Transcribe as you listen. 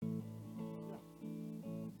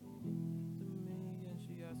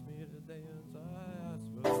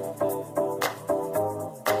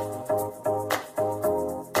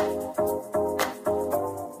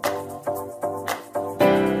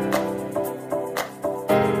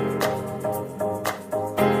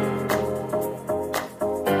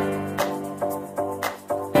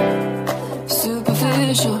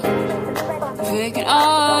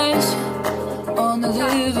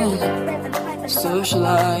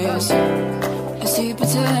eyes. I see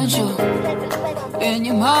potential in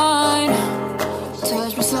your mind.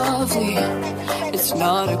 Touch me softly, it's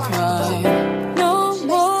not a crime. No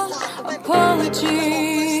more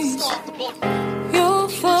apologies. You'll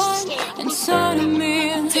find inside of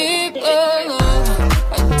me a deeper love,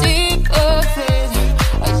 a deeper faith,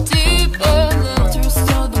 a deeper love to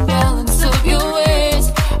restore the balance of your ways.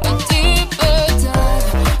 A deeper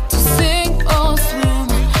dive to sink or swim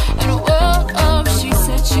in a world of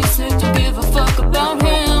she said, don't give a fuck about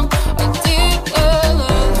him. A deeper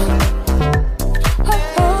love.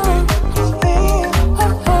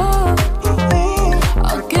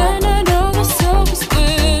 I'll get another surface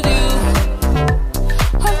with you.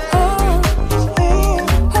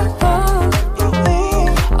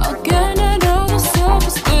 I'll get another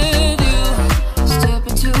surface with you. Step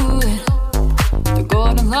into it, the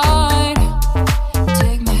golden light.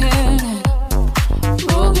 Take my hand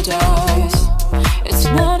and roll the dice. It's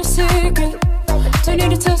not a secret, don't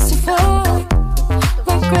need to testify.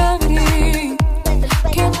 Like gravity,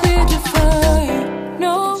 can't be defied.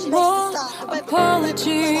 No more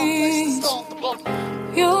apologies.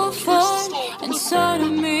 You'll find inside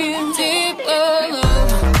of me a deeper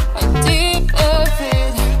love, a deeper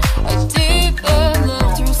faith, a deeper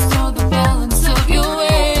love to restore the balance of your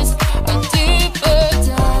ways. A deeper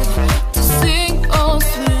dive to sink or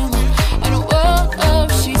swim in a world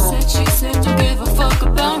of she said, don't give a fuck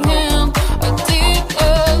about him. A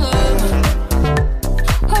deeper love.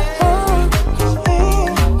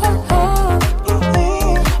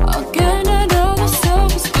 I'll get another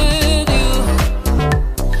surface with you.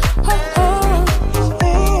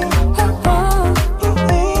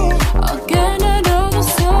 I'll get another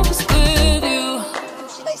surface with you.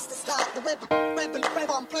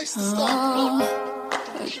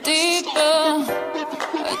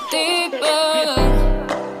 A deeper love.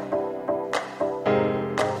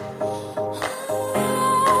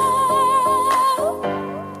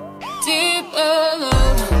 Deeper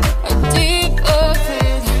love, a deeper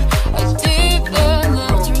faith, a deeper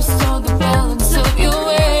love to restore the balance of your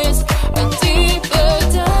ways. A deeper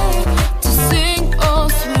dive to sink or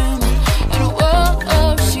swim in a world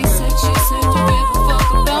of she said, don't give a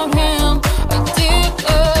fuck about him. A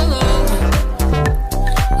deeper love.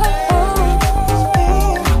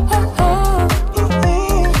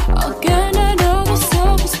 I'll get another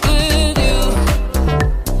surface with you.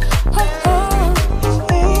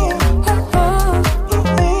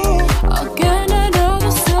 I'll get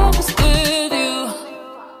another surface with you.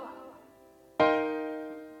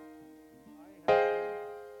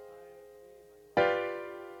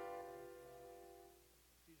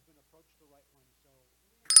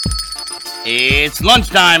 It's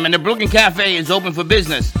lunchtime and the Brooklyn Cafe is open for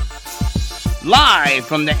business. Live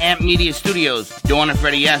from the Amp Media Studios, Dawn and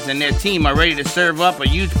Freddie S. and their team are ready to serve up a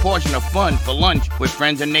huge portion of fun for lunch with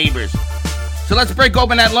friends and neighbors. So let's break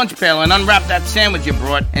open that lunch pail and unwrap that sandwich you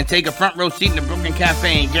brought and take a front row seat in the Brooklyn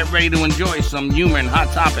Cafe and get ready to enjoy some humor and hot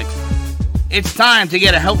topics. It's time to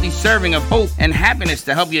get a healthy serving of hope and happiness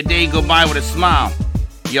to help your day go by with a smile.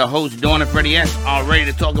 Your hosts, Dawn and Freddie S., are ready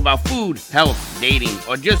to talk about food, health, dating,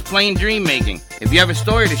 or just plain dream making. If you have a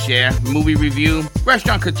story to share, movie review,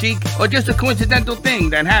 restaurant critique, or just a coincidental thing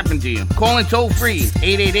that happened to you, call in toll free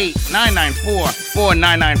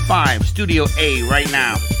 888-994-4995, Studio A right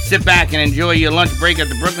now. Sit back and enjoy your lunch break at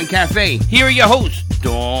the Brooklyn Cafe. Here are your hosts,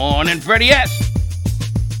 Dawn and Freddie S.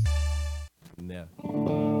 Yeah.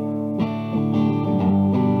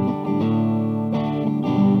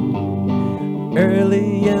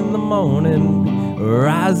 Early in the morning,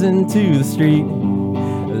 rising to the street.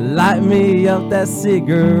 Light me up that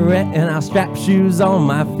cigarette and I'll strap shoes on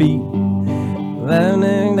my feet.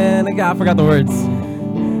 I forgot the words.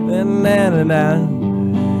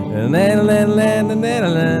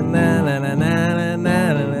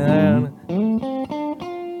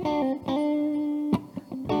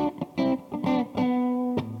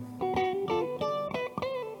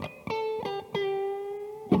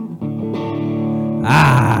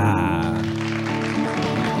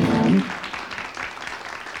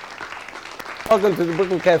 Welcome to the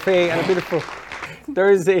Brooklyn Cafe on a beautiful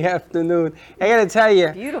Thursday afternoon. I gotta tell you,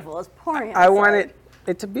 Beautiful. It's pouring I outside. wanted.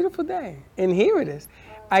 It's a beautiful day, and here it is.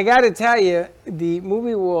 I gotta tell you, the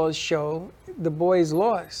Movie Wars show, the boys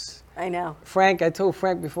lost. I know. Frank, I told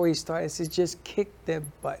Frank before he started, I said, just kick their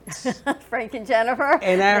butts. Frank and Jennifer.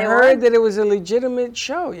 And I they heard won. that it was a legitimate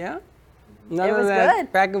show, yeah? None It of was that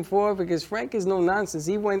good. back and forth, because Frank is no nonsense.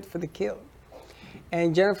 He went for the kill.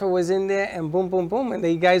 And Jennifer was in there, and boom, boom, boom, and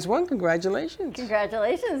you guys won. Congratulations.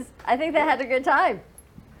 Congratulations. I think they had a good time.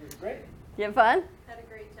 It was great. You have fun? Had a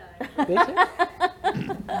great time. Did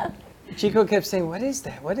you? Chico kept saying, "What is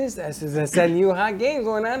that? What is that?" I said, "That's that new hot game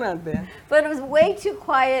going on out there." But it was way too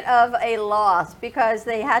quiet of a loss because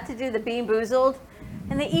they had to do the Bean Boozled,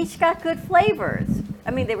 and they each got good flavors.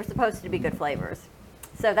 I mean, they were supposed to be good flavors.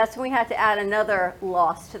 So that's when we had to add another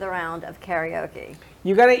loss to the round of karaoke.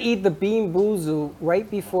 You got to eat the Bean Boozled right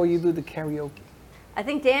before you do the karaoke. I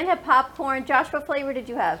think Dan had popcorn. Josh, what flavor did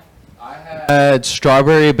you have? I had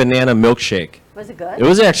strawberry banana milkshake. Was it good? It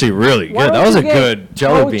was actually really Why good. That don't was you a get good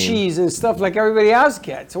jelly goat bean. cheese and stuff like everybody else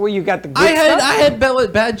gets. So where you got the good I stuff? had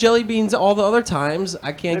bad jelly beans all the other times.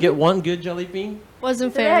 I can't get one good jelly bean.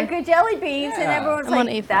 Wasn't So they had fair. good jelly beans, and Yeah. everyone's I'm on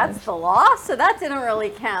like, A5. that's the loss? So that didn't really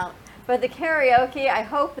count. But the karaoke, I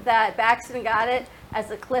hope that Baxton got it as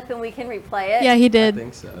a clip and we can replay it. Yeah, he I did.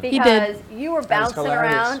 think so. He did. Because you were That was bouncing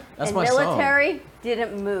hilarious. around, That's and my song. military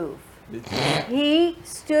didn't move. He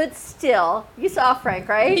stood still. You saw Frank,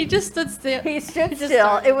 right? He just stood still. He stood He just still.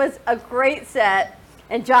 started. It was a great set.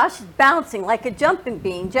 And Josh is bouncing like a jumping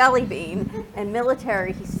bean, jelly bean. And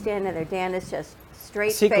military, he's standing there. Dan is just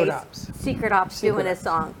straight Secret face. Ops. Secret Ops Secret doing his Ops.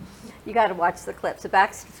 song. You got to watch the clip. So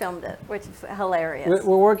Baxter filmed it, which is hilarious.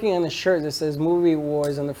 We're working on a shirt that says Movie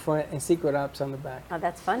Wars on the front and Secret Ops on the back. Oh,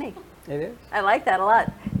 that's funny. It is. I like that a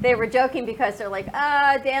lot. They were joking because they're like,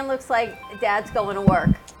 Dan looks like Dad's going to work.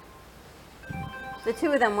 The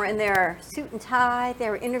two of them were in their suit and tie. They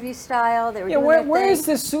were interview style. They were Yeah, doing where their is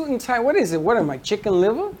thing. this suit and tie? What is it? What am I, chicken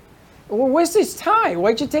liver? Where's this tie?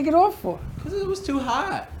 Why'd you take it off for? Because it was too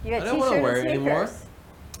hot. You I got don't want to t-shirt wear and it anymore. sneakers.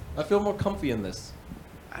 I feel more comfy in this.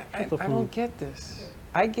 I don't get this.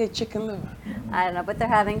 I get chicken liver. I don't know, but they're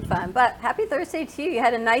having fun. But happy Thursday to you. You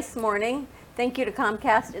had a nice morning. Thank you to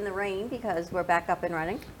Comcast in the rain because we're back up and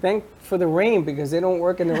running. Thank for the rain because they don't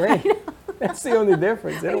work in the rain. That's the only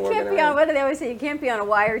difference. They don't You work in can't the be on, rain. what do they always say? You can't be on a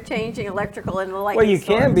wire changing electrical in the lightning Well, you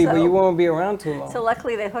can storm, be, but so- you won't be around too long. So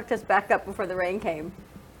luckily they hooked us back up before the rain came.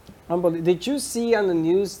 Unbelievable. Did you see on the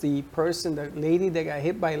news the lady that got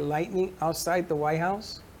hit by lightning outside the White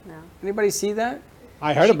House? No. Anybody see that?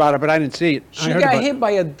 I heard about it, but I didn't see it. I She heard got about hit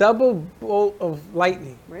by a double bolt of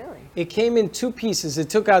lightning. Really? It came in two pieces. It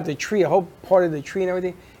took out the tree, a whole part of the tree and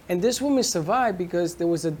everything. And this woman survived because there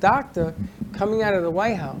was a doctor coming out of the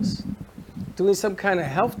White House doing some kind of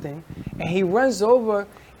health thing. And he runs over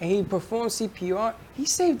and he performs CPR. He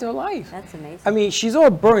saved her life. That's amazing. I mean, she's all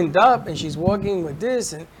burned up and she's walking with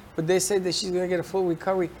this, but they said that she's going to get a full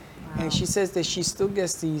recovery. Wow. And she says that she still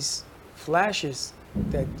gets these flashes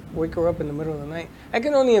that wake her up in the middle of the night. I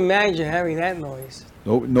can only imagine having that noise.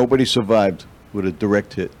 Nobody survived with a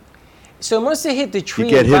direct hit. So it must have hit the tree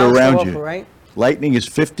You get and hit bounced around off you. her, right? Lightning is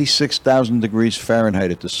 56,000 degrees Fahrenheit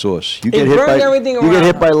at the source. You It get hit burned by everything you get around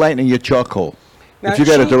hit her. by lightning, you're charcoal. Now, if you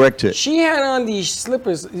got a she- direct hit. She had on these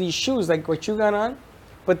slippers, these shoes, like what you got on,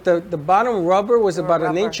 but the bottom rubber was about an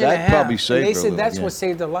rubber. inch and a That half. probably and saved they her a said little, that's yeah. what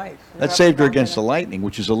saved her life. That saved her against the lightning,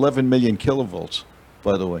 which is 11 million kilovolts,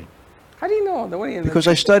 by the way. How do you know? The way Because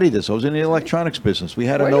I studied this. I was in the electronics business. We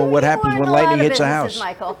had to Where know do what You happens are in when a lot lightning of hits a businesses, house.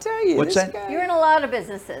 Michael. tell you, What's this that? guy- You're in a lot of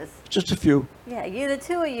businesses. Just a few. Yeah, you, the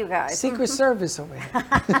two of you guys. Secret Service over here.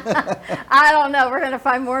 I don't know. We're going to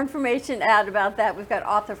find more information out about that. We've got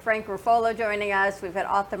author Frank Ruffolo joining us. We've got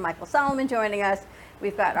author Michael Solomon joining us.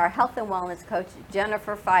 We've got our health and wellness coach,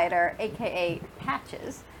 Jennifer Fider, a.k.a.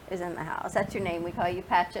 Patches, is in the house. That's your name. We call you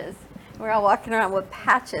Patches. We're all walking around with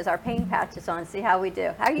patches, our pain patches on, see how we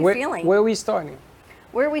do. How are you feeling? Where are we starting?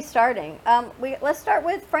 Where are we starting? Let's start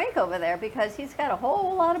with Frank over there because he's got a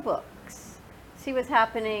whole lot of books. See what's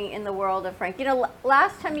happening in the world of Frank. You know,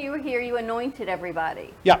 last time you were here, you anointed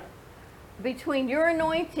everybody. Yeah. Between your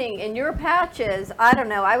anointing and your patches, I don't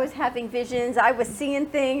know, I was having visions, I was seeing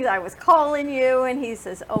things, I was calling you, and he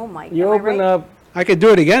says, oh my God. You open up. I could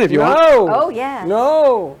do it again if you want. No. Oh, yeah.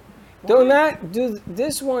 No. Do not do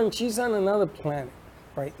this one. She's on another planet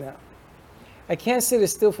right now. I can't sit her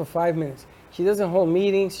still for 5 minutes. She doesn't hold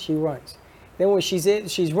meetings. She runs. Then when she's running,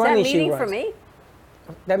 Is that she meeting runs. for me?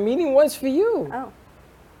 That meeting was for you. Oh.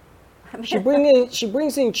 She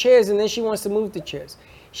brings in chairs and then she wants to move the chairs.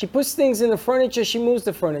 She puts things in the furniture. She moves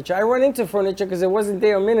the furniture. I run into furniture because it wasn't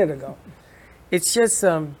there a minute ago. It's just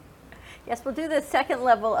Yes, we'll do the second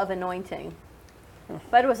level of anointing.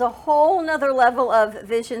 But it was a whole nother level of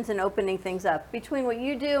visions and opening things up. Between what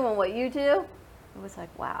you do and what you do, it was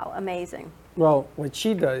like, wow, amazing. Well, what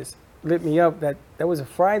she does lit me up. That was a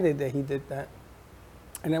Friday that he did that,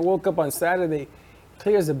 and I woke up on Saturday,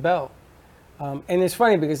 clear as a bell. And it's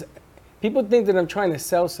funny because people think that I'm trying to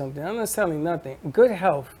sell something. I'm not selling nothing. Good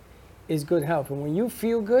health is good health, and when you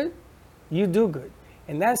feel good, you do good.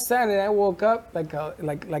 And that Saturday, I woke up like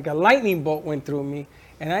a lightning bolt went through me,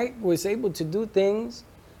 and I was able to do things.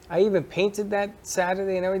 I even painted that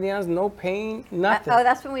Saturday and everything else. No pain, nothing. Oh,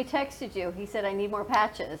 that's when we texted you. He said, I need more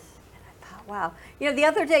patches. And I thought, wow. You know, the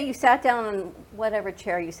other day you sat down on whatever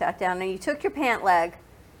chair you sat down and you took your pant leg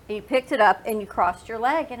and you picked it up and you crossed your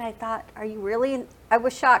leg. And I thought, are you really? I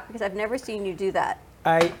was shocked because I've never seen you do that.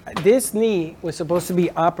 This knee was supposed to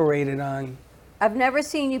be operated on I've never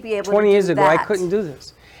seen you be able to 20 do years ago. that. I couldn't do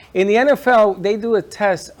this. In the NFL, they do a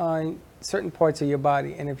test on certain parts of your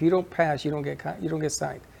body, and if you don't pass, you don't get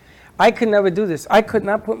signed. I could never do this. I could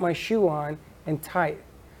not put my shoe on and tie it.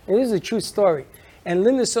 And this is a true story. And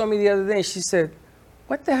Linda saw me the other day, and she said,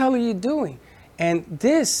 what the hell are you doing? And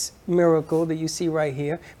this miracle that you see right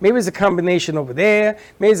here, maybe it's a combination over there,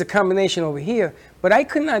 maybe it's a combination over here, but I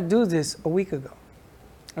could not do this a week ago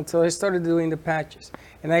until I started doing the patches.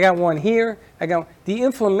 And I got one here, the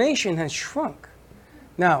inflammation has shrunk.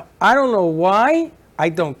 Now, I don't know why, I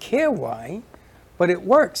don't care why, but it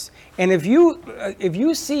works. And if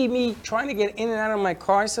you see me trying to get in and out of my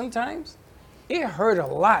car sometimes, it hurt a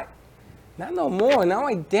lot. Not no more. Now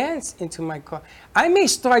I dance into my car. I may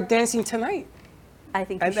start dancing tonight. I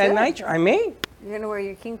think you At should. night, I may. You're going to wear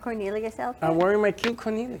your King Cornelius outfit? I'm wearing my King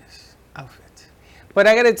Cornelius outfit. But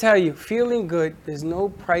I got to tell you, feeling good, there's no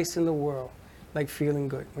price in the world like feeling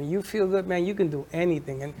good. When you feel good, man, you can do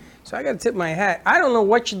anything. And so I got to tip my hat. I don't know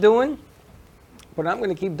what you're doing, but I'm going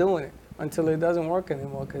to keep doing it until it doesn't work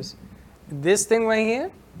anymore, because this thing right here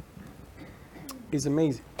is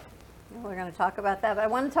amazing. We're going to talk about that, but I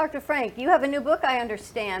want to talk to Frank. You have a new book, I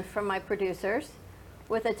understand, from my producers,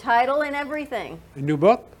 with a title and everything. A new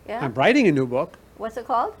book? Yeah. I'm writing a new book. What's it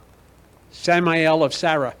called? Samael of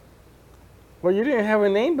Sarah. Well, you didn't have a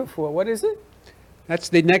name before. What is it? That's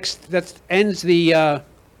the next, that ends the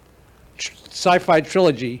sci-fi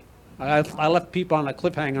trilogy. I left people on a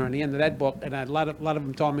cliffhanger on the end of that book, and a lot of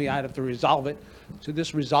them told me I'd have to resolve it. So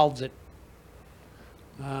this resolves it.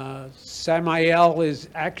 Samael is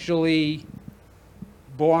actually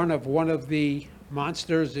born of one of the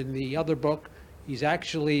monsters in the other book. He's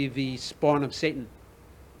actually the spawn of Satan.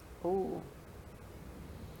 Ooh.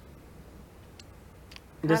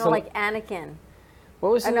 This Kind of like Anakin.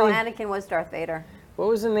 What was the No, name? Anakin was Darth Vader. What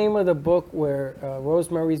was the name of the book where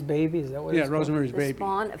Rosemary's Baby? Is that what Yeah, it's called? Rosemary's The Baby.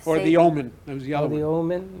 spawn of Or Satan. The Omen. That was the Oh, other The one.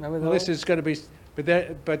 Omen. Remember Well, this those? is going to be,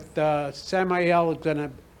 but Samael is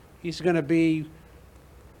he's going to be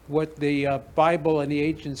what the Bible and the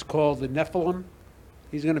ancients call the Nephilim.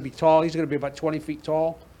 He's going to be tall. He's going to be about 20 feet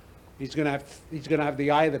tall. He's going to have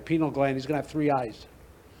the eye of the pineal gland. He's going to have 3 eyes.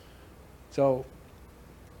 So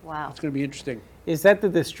Wow. it's going to be interesting. Is that the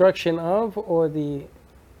destruction of, or the?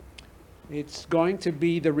 It's going to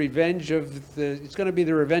be the revenge of it's going to be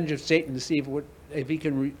the revenge of Satan, to see if he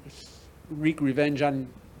can wreak revenge on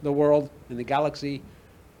the world and the galaxy,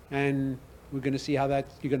 and we're going to see how that.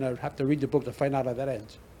 You're going to have to read the book to find out how that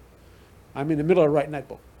ends. I'm in the middle of writing that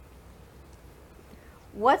book.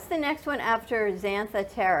 What's the next one after Xantha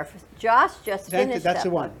Terra? Josh just finished That's that the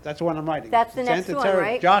one. That's the one I'm writing. That's the next Xantha one, Terra.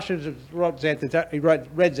 right? Josh wrote Xantha Terra. He read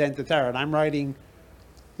Xantha Terra, and I'm writing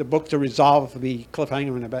the book to resolve the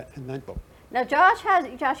cliffhanger in that book. Now, Josh,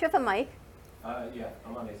 you have a mic. Yeah,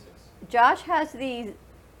 I'm on A6. Josh has these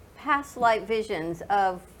past life visions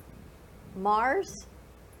of Mars.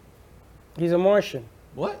 He's a Martian.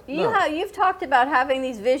 What? You've talked about having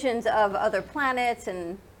these visions of other planets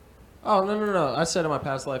and. Oh, no. I said in my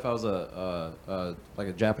past life I was like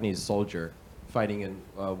a Japanese soldier fighting in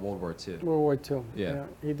World War II. World War II. Yeah.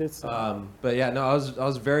 He did so. But yeah, no, I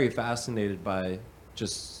was very fascinated by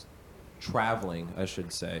just traveling, I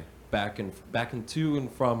should say, back and to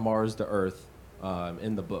and from Mars to Earth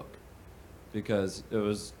in the book, because it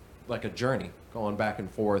was like a journey going back and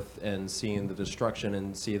forth and seeing the destruction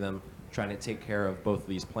and see them trying to take care of both of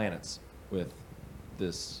these planets with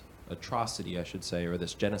this atrocity, I should say, or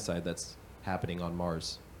this genocide that's happening on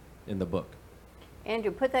Mars in the book.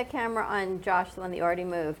 Andrew, put that camera on Josh, the one that you already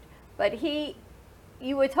moved. But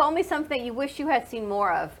you had told me something that you wish you had seen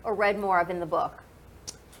more of or read more of in the book.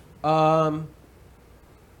 The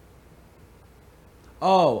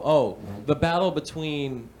battle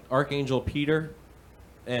between Archangel Peter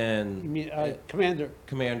and You mean Commander?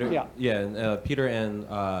 Commander, Yeah. and Peter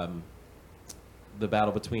and the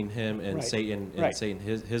battle between him and Right. Satan and Right. Satan,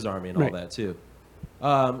 his army and Right. all that too.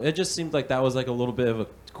 It just seemed like that was like a little bit of a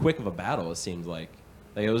quick of a battle. It seemed like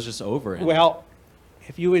it was just over. And, Well,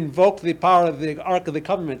 if you invoke the power of the Ark of the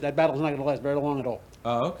Covenant, that battle's not going to last very long at all.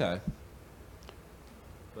 oh, okay.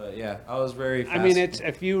 But yeah, I was very. I mean, it's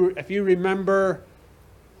if you remember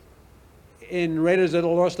in Raiders of the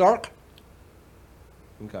Lost Ark,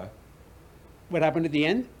 okay. what happened at the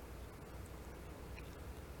end?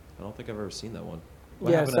 I don't think I've ever seen that one.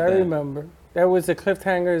 What Yes, happened I at the end? remember. That was a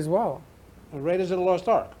cliffhanger as well. Raiders of the Lost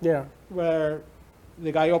Ark, Yeah, where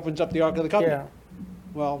the guy opens up the Ark of the yeah. Covenant.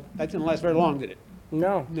 Well, that didn't last very long, did it?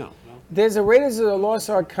 No. No. There's a Raiders of the Lost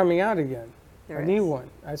Ark coming out again. There A new is. one.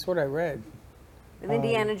 That's what I read. With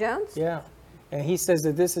Indiana Jones? Yeah. And he says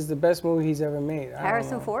that this is the best movie he's ever made. I don't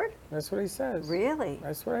Harrison know. Ford? That's what he says. Really?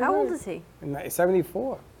 That's what I How read. old is he?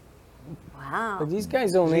 74. Wow. But these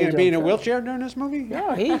guys don't Is he age going to be in a on film. wheelchair during this movie?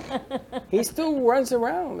 No, he still runs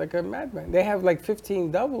around like a madman. They have like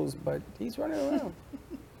 15 doubles, but he's running around.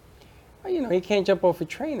 Well, you know, he can't jump off a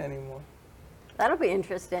train anymore. That'll be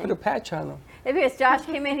interesting. Put a patch on him. Yeah, because Josh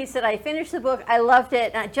came in, he said, I finished the book, I loved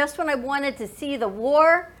it, and just when I wanted to see the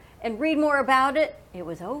war and read more about it, it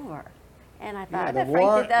was over. And I thought, Yeah, I the bet Frank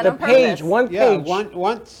war- did that The on purpose. page, one Yeah, page.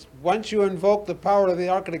 once you invoke the power of the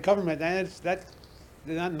Ark of the Covenant, then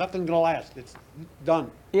nothing's going to last. It's done.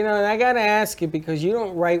 You know, and I got to ask you because you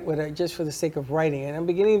don't write with it just for the sake of writing. And I'm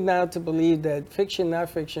beginning now to believe that fiction, not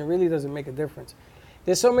fiction, really doesn't make a difference.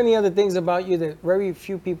 There's so many other things about you that very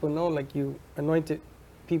few people know, like you anointed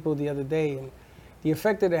people the other day. And the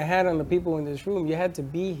effect that it had on the people in this room, you had to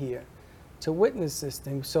be here to witness this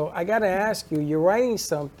thing. So I got to ask you, you're writing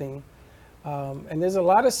something, and there's a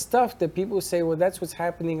lot of stuff that people say, well, that's what's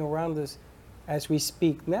happening around us as we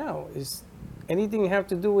speak now. Is anything have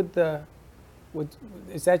to do with the,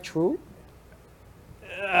 is that true?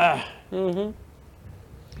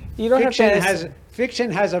 You don't have to answer.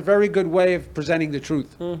 Fiction has a very good way of presenting the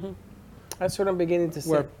truth, That's what I'm beginning to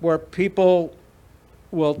say. where people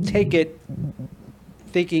will take it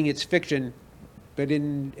thinking it's fiction, but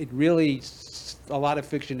a lot of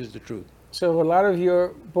fiction is the truth. So a lot of your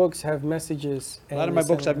books have messages. A lot of my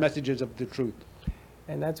books have messages of the truth.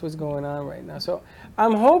 And that's what's going on right now. So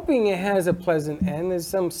I'm hoping it has a pleasant end. There's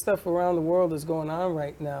some stuff around the world that's going on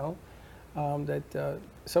right now that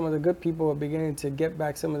some of the good people are beginning to get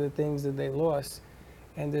back some of the things that they lost.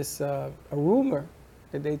 And there's a rumor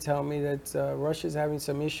that they tell me that Russia's having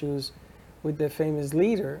some issues with their famous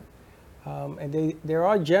leader. And there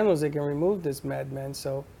are generals that can remove this madman.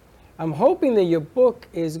 So I'm hoping that your book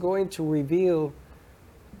is going to reveal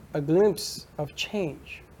a glimpse of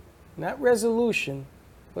change. Not resolution,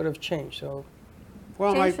 but of change. So,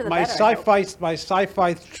 Well, Change for the my better, I hope.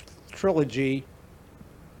 sci-fi trilogy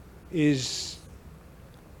is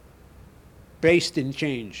based in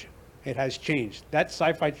change. It has changed. That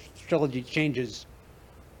sci-fi trilogy changes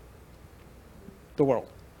the world.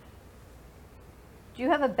 Do you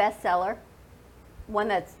have a bestseller? One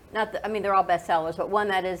that's not, I mean, they're all bestsellers, but one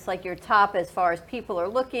that is like your top as far as people are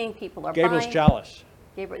looking, people are Gabriel's buying? Chalice.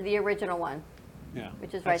 The original one. Yeah.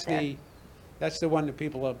 Which is That's right there. That's the one that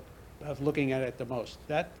people are looking at it the most.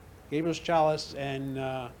 That, Gabriel's Chalice, and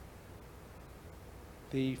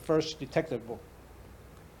the first detective book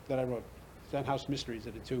that I wrote, Zen House Mysteries,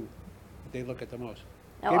 are the two that they look at the most.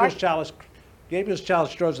 Now, Gabriel's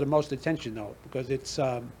Chalice draws the most attention, though, because it's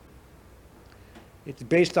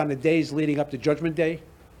based on the days leading up to Judgment Day,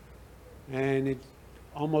 and it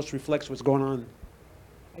almost reflects what's going on.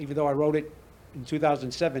 Even though I wrote it in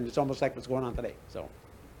 2007, it's almost like what's going on today. So,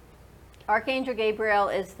 Archangel Gabriel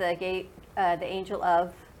is the angel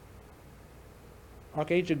of.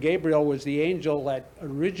 Archangel Gabriel was the angel that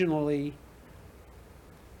originally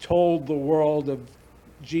told the world of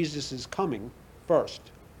Jesus' coming first.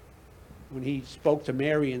 When he spoke to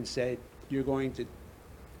Mary and said, "You're going to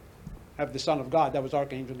have the Son of God," that was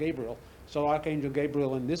Archangel Gabriel. So Archangel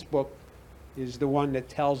Gabriel in this book is the one that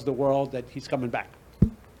tells the world that he's coming back.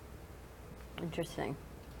 Interesting.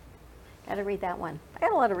 Got to read that one. I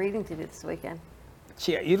got a lot of reading to do this weekend.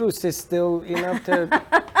 yeah, you don't sit still enough to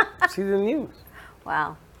see the news.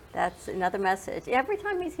 Wow. That's another message. Every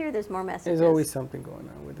time he's here, there's more messages. There's always something going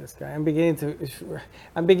on with this guy. I'm beginning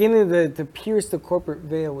to pierce the corporate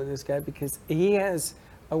veil with this guy because he has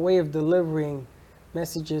a way of delivering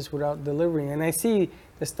messages without delivering. And I see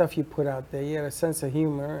the stuff you put out there. You have a sense of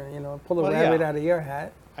humor. You know, pull a Well, rabbit yeah. out of your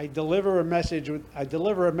hat. I deliver a message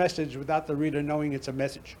without the reader knowing it's a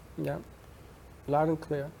message. Yeah, loud and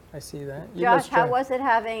clear. I see that. You Josh, must how try. was it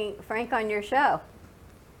having Frank on your show?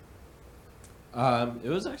 It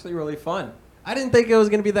was actually really fun. I didn't think it was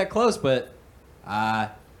going to be that close, but Did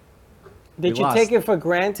we you lost. take it for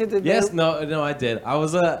granted that Yes, they- no, I did. I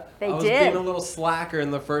was They being did. a little slacker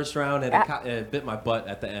in the first round, and it bit my butt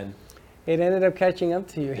at the end. it ended up catching up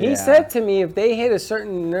to you? He Yeah. said to me if they hit a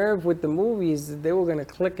certain nerve with the movies, they were going to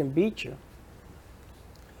click and beat you.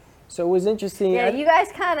 So it was interesting. Yeah, you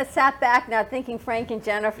guys kind of sat back now thinking Frank and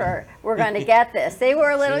Jennifer were going to get this. They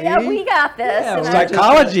were a little, yeah, we got this. Yeah, and, right. I,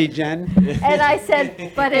 Psychology, Jen. and I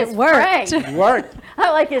said, but it's worked. Frank. It worked.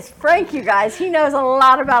 I'm like, it's Frank, you guys. He knows a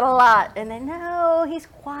lot about a lot. And then, no, he's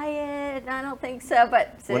quiet. I don't think so.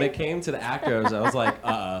 But see? When it came to the actors, I was like,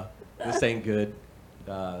 this ain't good.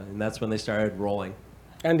 And that's when they started rolling.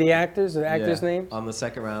 And the actors names? On the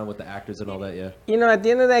second round with the actors and all that, yeah. You know, at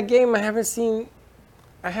the end of that game, I haven't seen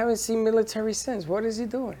Military since. What is he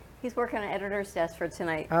doing? He's working on editor's desk for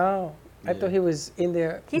tonight. Oh, I thought he was in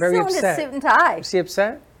there He's very still in upset. his suit and tie. Is he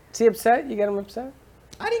upset? Is he upset? You got him upset?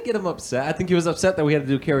 I didn't get him upset. I think he was upset that we had to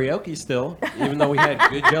do karaoke still, even though we had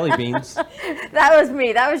good jelly beans. That was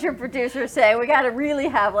me. That was your producer saying, we got to really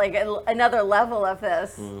have like another level of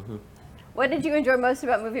this. Mm-hmm. What did you enjoy most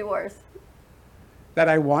about Movie Wars? That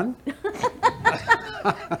I won?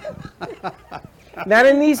 Not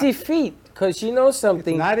an easy feat, because you know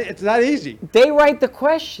something. It's not easy. They write the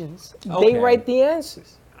questions. Okay. They write the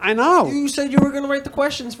answers. I know. You said you were going to write the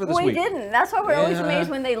questions for this We week. didn't. That's why we're always Yeah. amazed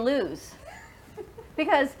when they lose.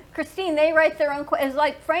 Because, Christine, they write their own questions. It's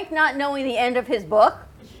like Frank not knowing the end of his book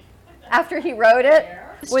after he wrote it.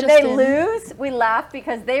 When they lose, we laugh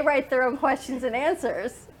because they write their own questions and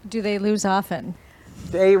answers. Do they lose often?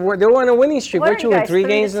 They were on a winning streak. What Weren't are you you in guys, 3 3-2?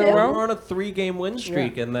 games in a We row? were on a 3-game win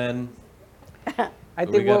streak, and then I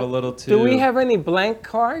we got a little too... Do we have any blank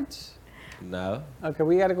cards? No. Okay,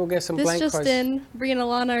 we got to go get some This blank just cards. in, Bree and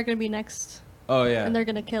Alana are going to be next, Oh, yeah. and they're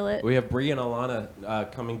going to kill it. We have Bree and Alana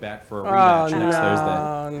coming back for a Oh, rematch no, next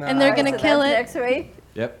Thursday. no. And they're going to So kill that's it. next week.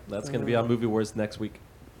 Yep, that's going to be on Movie Wars next week.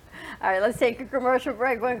 All right, let's take a commercial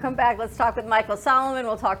break. When we come back, let's talk with Michael Solomon.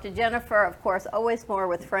 We'll talk to Jennifer. Of course, always more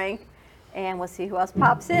with Frank. And we'll see who else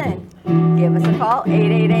pops in. Give us a call,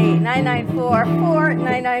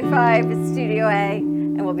 888-994-4995. It's Studio A,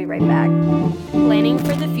 and we'll be right back. Planning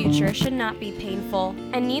for the future should not be painful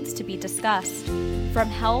and needs to be discussed. From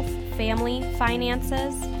health, family,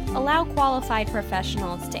 finances, allow qualified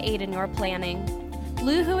professionals to aid in your planning.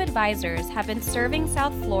 Luhu Advisors have been serving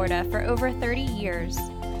South Florida for over 30 years.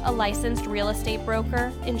 A licensed real estate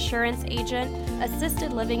broker, insurance agent,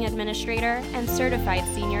 assisted living administrator, and certified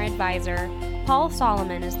senior advisor, Paul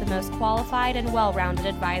Solomon is the most qualified and well-rounded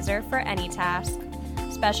advisor for any task.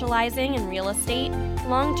 Specializing in real estate,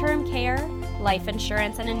 long-term care, life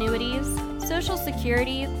insurance and annuities, Social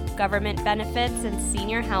Security, government benefits, and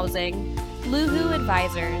senior housing. Luhu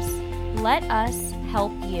Advisors. Let us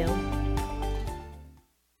help you.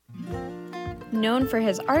 Known for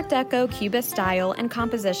his Art Deco Cubist style and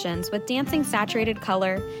compositions with dancing saturated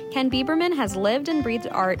color, Ken Bieberman has lived and breathed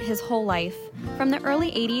art his whole life. From the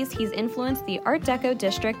early 80s, he's influenced the Art Deco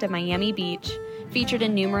district of Miami Beach. Featured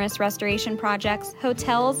in numerous restoration projects,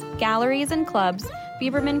 hotels, galleries, and clubs,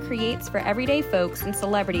 Bieberman creates for everyday folks and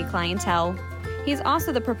celebrity clientele. He's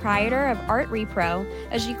also the proprietor of Art Repro,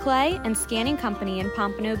 a giclée and scanning company in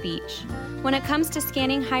Pompano Beach. When it comes to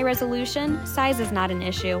scanning high resolution, size is not an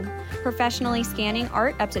issue. Professionally scanning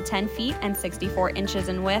art up to 10 feet and 64 inches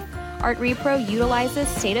in width, Art Repro utilizes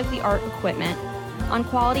state-of-the-art equipment. On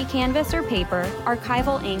quality canvas or paper,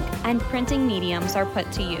 archival ink and printing mediums are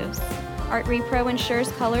put to use. Art Repro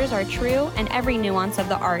ensures colors are true and every nuance of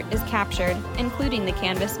the art is captured, including the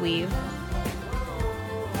canvas weave.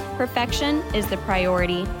 Perfection is the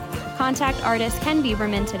priority. Contact artist Ken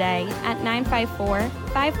Bieberman today at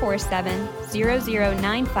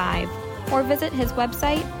 954-547-0095 or visit his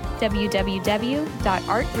website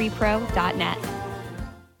www.artrepro.net.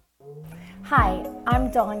 Hi,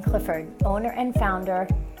 I'm Dawn Clifford, owner and founder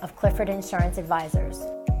of Clifford Insurance Advisors.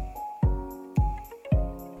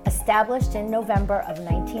 Established in November of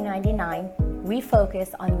 1999, we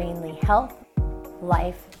focus on mainly health,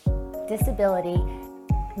 life, disability,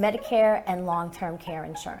 Medicare, and long-term care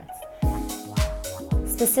insurance.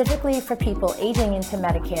 Specifically for people aging into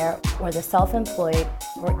Medicare or the self-employed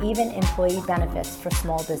or even employee benefits for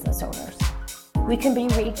small business owners. We can be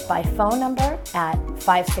reached by phone number at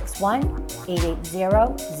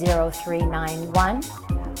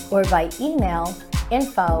 561-880-0391 or by email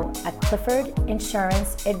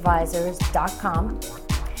info@cliffordinsuranceadvisors.com.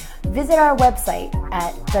 Visit our website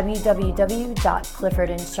at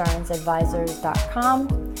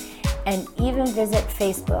www.cliffordinsuranceadvisors.com and even visit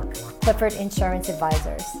Facebook, Clifford Insurance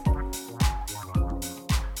Advisors.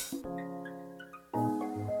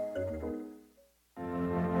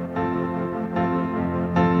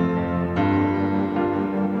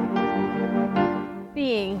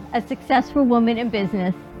 Being a successful woman in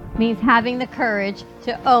business means having the courage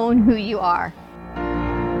to own who you are.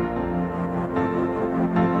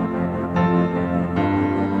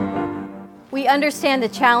 We understand the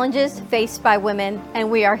challenges faced by women,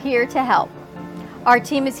 and we are here to help. Our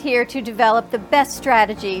team is here to develop the best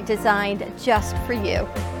strategy designed just for you.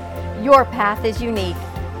 Your path is unique,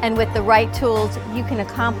 and with the right tools, you can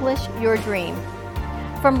accomplish your dream.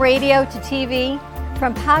 From radio to TV,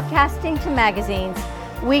 from podcasting to magazines,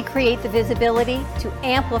 we create the visibility to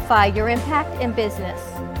amplify your impact in business.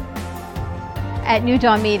 At New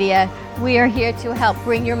Dawn Media, we are here to help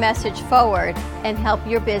bring your message forward and help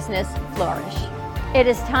your business flourish. It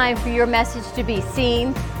is time for your message to be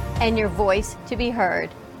seen and your voice to be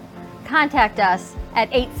heard. Contact us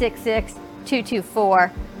at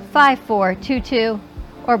 866-224-5422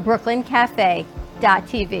 or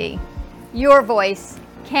brooklyncafe.tv. Your voice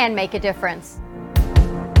can make a difference.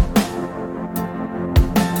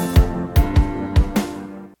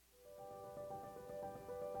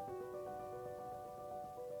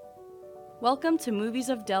 Welcome to Movies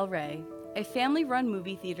of Del Rey, a family-run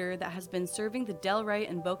movie theater that has been serving the Del Rey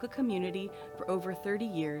and Boca community for over 30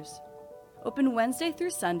 years. Open Wednesday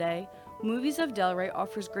through Sunday, Movies of Del Rey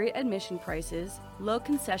offers great admission prices, low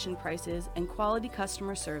concession prices, and quality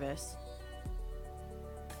customer service.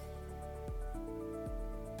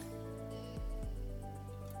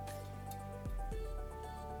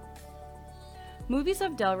 Movies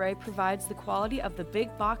of Del Rey provides the quality of the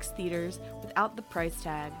big box theaters without the price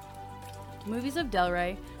tag. Movies of Del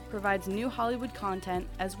Rey provides new Hollywood content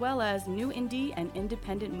as well as new indie and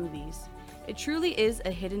independent movies. It truly is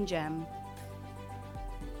a hidden gem.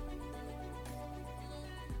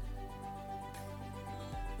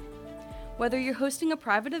 Whether you're hosting a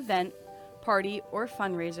private event, party, or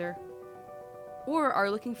fundraiser, or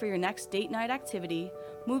are looking for your next date night activity,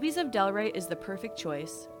 Movies of Del Rey is the perfect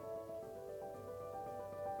choice.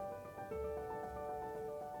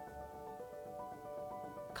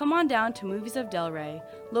 Come on down to Movies of Del Rey,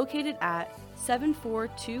 located at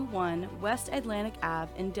 7421 West Atlantic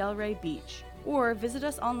Ave in Delray Beach, or visit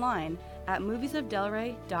us online at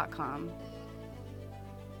moviesofdelrey.com.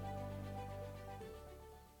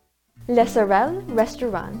 Le Sorel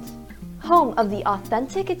Restaurant, home of the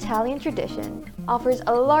authentic Italian tradition, offers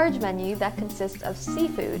a large menu that consists of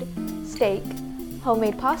seafood, steak,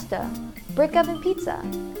 homemade pasta, brick oven pizza,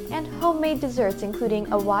 and homemade desserts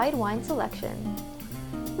including a wide wine selection.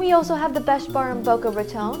 We also have the best bar in Boca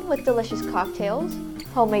Raton with delicious cocktails,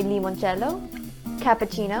 homemade limoncello,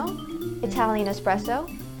 cappuccino, Italian espresso,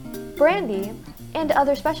 brandy, and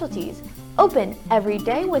other specialties, open every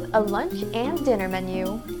day with a lunch and dinner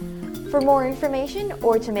menu. For more information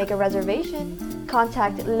or to make a reservation,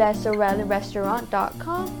 contact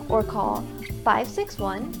lesorelrestaurant.com or call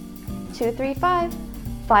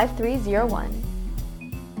 561-235-5301.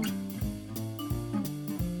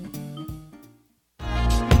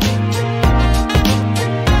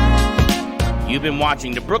 You've been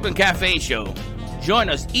watching the Brooklyn Cafe Show. Join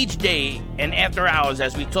us each day and after hours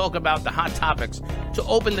as we talk about the hot topics to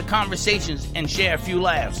open the conversations and share a few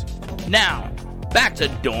laughs. Now, back to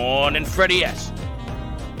Dawn and Freddie S.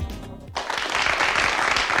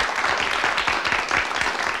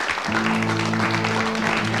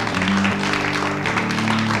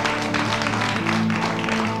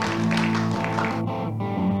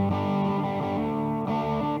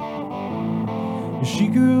 She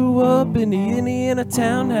grew up in the Indiana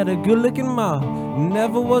town, had a good-looking ma,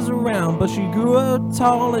 never was around, but she grew up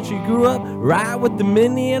tall and she grew up right with the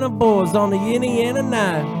Indiana boys on the Indiana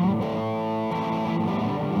 9.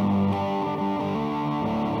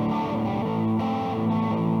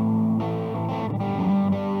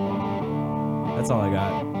 That's all I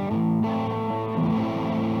got.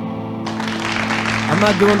 I'm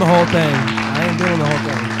not doing the whole thing. I ain't doing the whole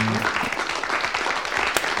thing.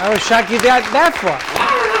 I was shocked you got that far.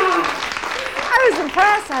 I was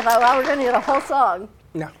impressed. I thought, well, we're going to get a whole song.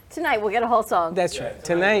 No. Tonight, we'll get a whole song. That's right.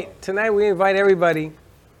 Tonight we invite everybody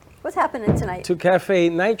What's happening tonight? to Cafe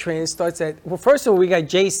Night Train. It starts at, well, first of all, we got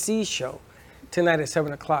JC's show tonight at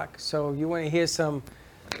 7 o'clock. So you want to hear some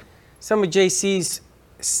of JC's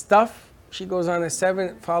stuff. She goes on at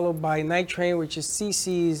 7, followed by Night Train, which is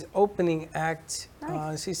CC's opening act.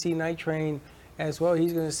 Nice. CC Night Train as well.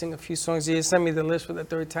 He's going to sing a few songs. He sent me the list for the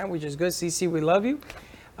third time, which is good. CC, we love you.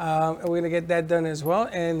 And we're going to get that done as well.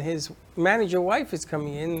 And his manager wife is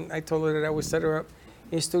coming in. I told her that I would set her up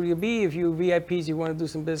in Studio B. If you VIPs, you want to do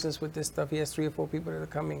some business with this stuff, he has 3 or 4 people that are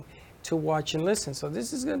coming to watch and listen. So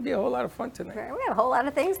this is going to be a whole lot of fun tonight. We got a whole lot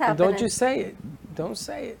of things And happening. don't you say it. Don't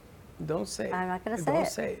say it. Don't say it. I'm not going to say Don't it.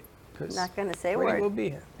 say it. 'Cause Not going to say a Freddie word. will be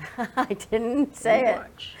here. I didn't say You it.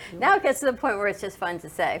 watch. Now it gets to the point where it's just fun to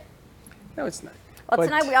say. No, it's not. Well, But-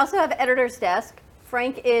 tonight we also have editor's desk.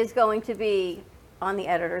 Frank is going to be on the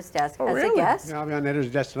editor's desk Oh, as really? a guest. Yeah, I'll be on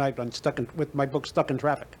editor's desk tonight. I'm with my book Stuck in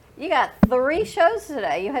Traffic. You got 3 shows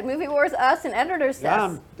today. You had Movie Wars, us, and editor's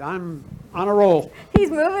desk. Yeah, I'm On a roll. He's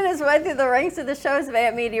moving his way through the ranks of the shows of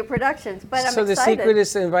Amp Media Productions, but I'm so the excited. secret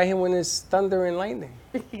is to invite him when it's thunder and lightning.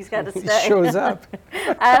 He's got to He stay. shows up.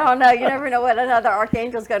 I don't know. You never know what another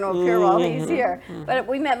archangel's going to appear while he's Mm-hmm. here. But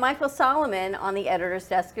we met Michael Solomon on the editor's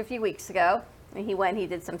desk a few weeks ago. And he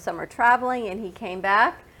did some summer traveling, and he came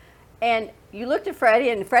back. And you looked at Freddie,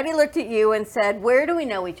 and Freddie looked at you and said, where do we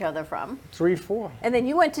know each other from? 3-4. And then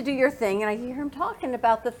you went to do your thing, and I hear him talking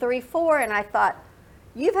about the 3-4, and I thought,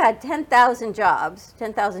 you've had 10,000 jobs,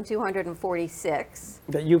 10,246.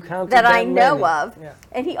 That you counted That I many. know of. Yeah.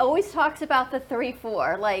 And he always talks about the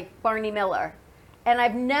 3-4, like Barney Miller. And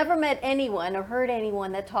I've never met anyone or heard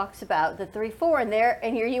anyone that talks about the 3-4,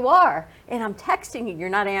 and here you are. And I'm texting you, you're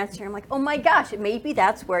not answering. I'm like, oh my gosh, maybe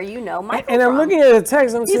that's where you know Michael And I'm from. looking at the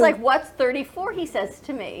text. He's like, what's 34? He says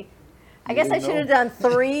to me. I guess I should have done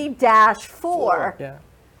 3-4. Yeah.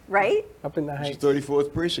 Right? Up in the It's heights. the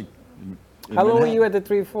 34th precinct. in How long were Manhattan. you at the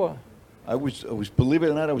 3-4? I was, believe it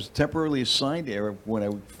or not, I was temporarily assigned there when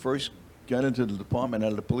I first got into the department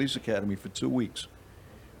out of the police academy for 2 weeks.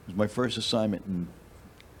 It was my first assignment and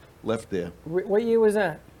left there. What year was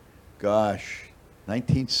that? Gosh,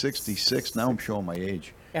 1966. Now I'm showing my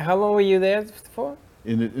age. And how long were you there for?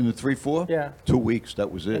 In the 3-4? Yeah. 2 weeks.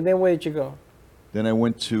 That was it. And then where did you go? Then I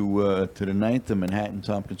went to the 9th of Manhattan,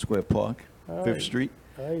 Tompkins Square Park, Oh, 5th Street.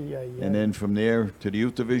 Ay. And then from there to the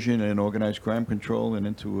Youth Division and Organized Crime Control and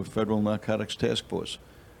into a Federal Narcotics Task Force.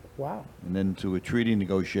 Wow. And then to a treaty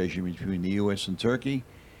negotiation between the U.S. and Turkey.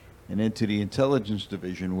 And then to the Intelligence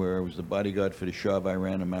Division, where I was the bodyguard for the Shah of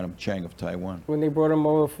Iran and Madam Chang of Taiwan. When they brought him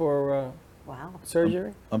over for wow.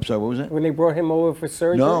 surgery? I'm sorry, what was that? When they brought him over for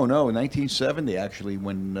surgery? No, 1970 actually,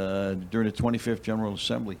 when during the 25th General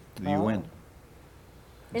Assembly of the Oh. UN.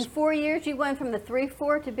 In 4 years, you went from the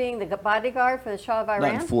 3-4 to being the bodyguard for the Shah of Iran?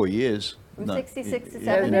 Not in 4 years. From No, 66 to yeah,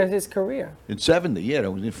 70? That's his career. In 70, yeah,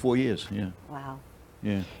 that was in 4 years, yeah. Wow.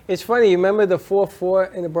 Yeah, It's funny, you remember the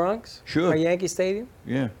 4-4 in the Bronx? Sure. At Yankee Stadium?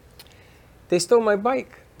 yeah. They stole my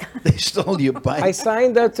bike. They stole your bike. I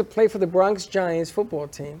signed up to play for the Bronx Giants football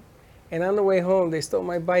team. And on the way home, they stole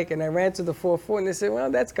my bike, and I ran to the 4-4, and they said,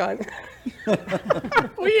 well, that's gone.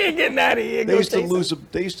 We ain't getting out of here. They Go used to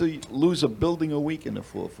chase lose a building a week in the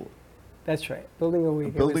 4-4. That's right. Building a week. A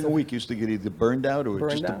It building was a week used to get either burned out or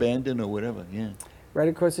Burned just out. abandoned or whatever, yeah. Right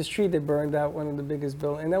across the street, they burned out one of the biggest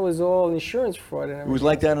buildings. And that was all insurance fraud. And It was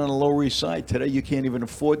like that on the Lower East Side. Today, you can't even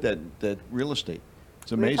afford that real estate.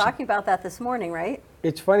 It's We were amazing. talking about that this morning, right?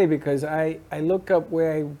 It's funny because I look up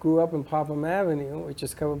where I grew up in Popham Avenue, which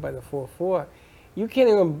is covered by the 4-4. You can't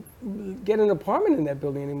even get an apartment in that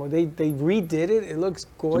building anymore. They redid it. It looks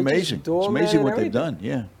It's gorgeous. amazing. It's Doorman amazing and what they've everything. dance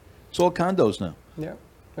yeah. It's all condos now. Yeah.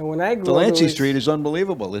 And when I grew up, Delancey it was- Street is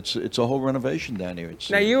unbelievable. It's a whole renovation down here. It's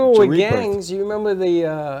Now it's you a were with rebirth. gangs. You remember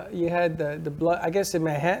you had the blood. I guess in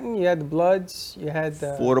Manhattan you had the Bloods. You had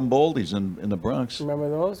the Fordham Baldies in the Bronx. remember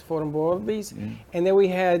those Fordham Baldies, Yeah. and then we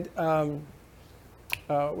had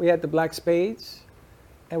the Black Spades,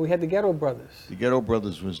 and we had the Ghetto Brothers. The Ghetto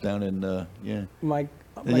Brothers was down in yeah. My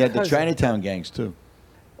And you had the cousin. Chinatown gangs too.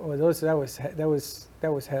 Oh,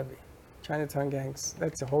 that was heavy. Chinatown gangs.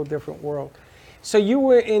 That's a whole different world. So you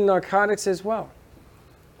were in narcotics as well.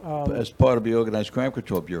 As part of the Organized Crime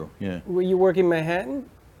Control Bureau, yeah. Were you working Manhattan?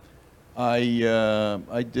 I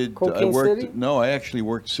did. I Cocaine worked. City? No, I actually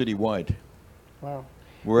worked citywide, Wow.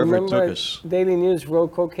 wherever it Remember took us. Daily News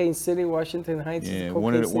wrote Cocaine City, Washington Heights. is the Yeah, cocaine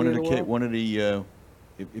one of the city of the world.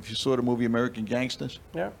 if you saw the movie American Gangsters,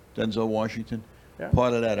 Yeah. Denzel Washington, Yeah.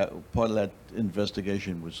 part of that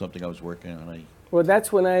investigation was something I was working on. Well,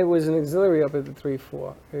 that's when I was an auxiliary up at the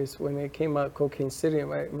 3-4. Is when they came out Cocaine City.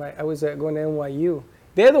 I was going to NYU.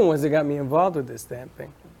 They're the ones that got me involved with this damn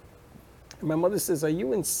thing. And my mother says, "Are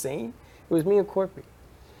you insane?" It was me and Corpy.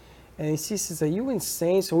 And she says, "Are you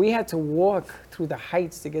insane?" So we had to walk through the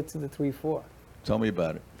heights to get to the 3-4. Tell me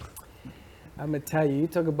about it. I'm gonna tell you. You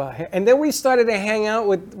talk about, and then we started to hang out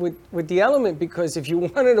with the element because if you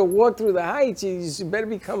wanted to walk through the heights, you better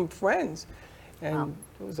become friends. And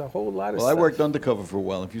it was a whole lot of Well, stuff. I worked undercover for a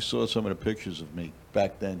while. If you saw some of the pictures of me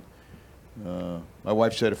back then, my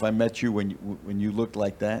wife said if I met you when you looked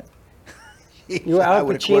like that, You were I Al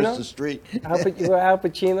would have crossed Pacino. the street. You were Al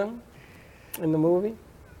Pacino in the movie.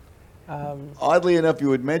 Oddly enough, you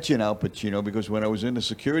would mention Al Pacino because when I was in the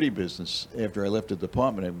security business, after I left the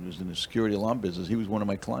department, I was in the security alarm business. He was one of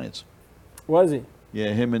my clients. Was he?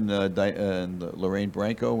 Yeah, him and Lorraine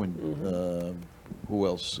Branco and Mm-hmm. who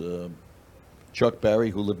else? Chuck Barry,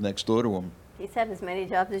 who lived next door to him. He's had as many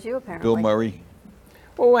jobs as you, apparently. Bill Murray.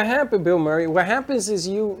 Well, what happened, Bill Murray? What happens is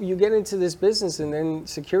you get into this business, and then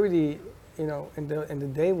security, in the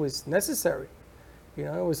day was necessary. It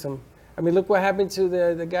was some. I mean, look what happened to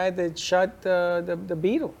the guy that shot the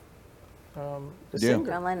Beatle, the singer.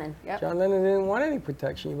 John Lennon. Yep. John Lennon didn't want any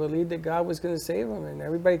protection. He believed that God was going to save him, and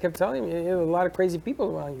everybody kept telling him, there were a lot of crazy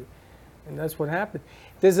people around you. And that's what happened.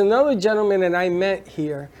 There's another gentleman that I met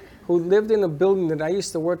here who lived in a building that I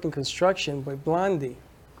used to work in construction with Blondie.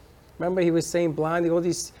 Remember he was saying Blondie, all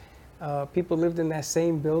these people lived in that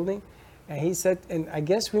same building? And he said, and I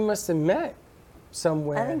guess we must have met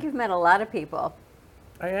somewhere. I think you've met a lot of people.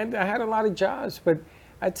 I had a lot of jobs, but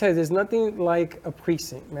I tell you, there's nothing like a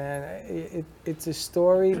precinct, man. It's a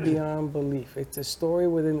story beyond belief. It's a story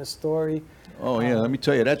within a story. Oh, yeah, let me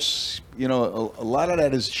tell you, that's, a lot of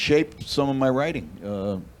that has shaped some of my writing.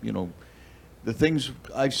 The things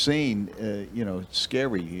I've seen, it's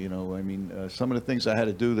scary, I mean, some of the things I had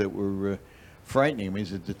to do that were frightening. I mean,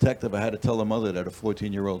 as a detective, I had to tell the mother that a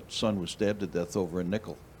 14-year-old son was stabbed to death over a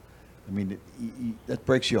nickel. I mean, that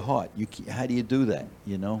breaks your heart. How do you do that,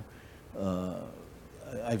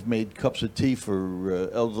 I've made cups of tea for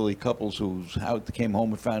elderly couples whose house came home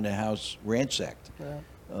and found their house ransacked.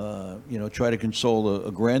 Yeah. Try to console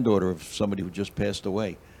a granddaughter of somebody who just passed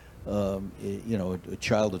away. A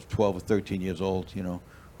child of 12 or 13 years old,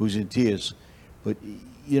 who's in tears. But,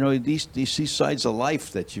 these sides of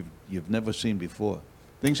life that you've never seen before.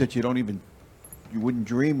 Things that you wouldn't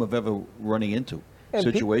dream of ever running into. And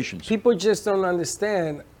situations. People just don't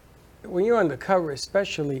understand. When you're undercover,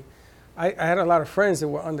 especially, I had a lot of friends that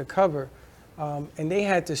were undercover, and they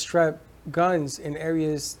had to strap guns in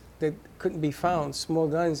areas that couldn't be found, small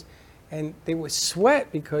guns, and they would sweat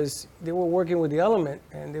because they were working with the element,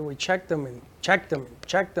 and they would check them and check them and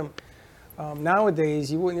check them. Nowadays,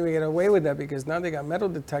 you wouldn't even get away with that because now they got metal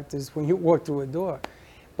detectors when you walk through a door.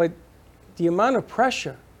 But the amount of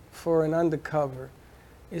pressure for an undercover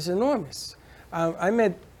is enormous. I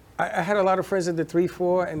had a lot of friends at the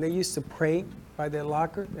 3-4, and they used to pray by their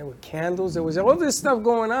locker. There were candles. There was all this stuff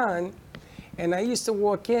going on. And I used to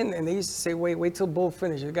walk in, and they used to say, wait till Bull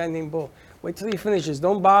finishes. A guy named Bull. Wait till he finishes.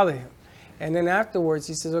 Don't bother him. And then afterwards,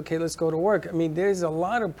 he says, okay, let's go to work. I mean, there's a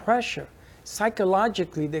lot of pressure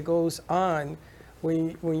psychologically that goes on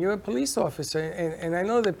when you're a police officer. And I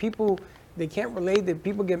know that people, they can't relate, that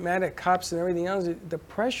people get mad at cops and everything else. The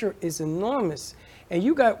pressure is enormous. And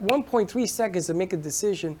you got 1.3 seconds to make a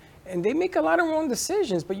decision, and they make a lot of wrong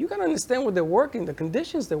decisions, but you got to understand what they're working, the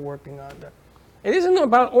conditions they're working under. It isn't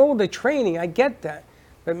about all the training, I get that.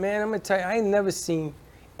 But man, I'm going to tell you, I ain't never seen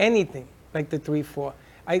anything like the 3-4.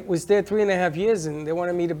 I was there 3.5 years, and they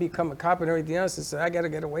wanted me to become a cop and everything else. I said, I got to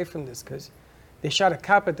get away from this, because they shot a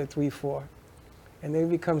cop at the 3-4, and then it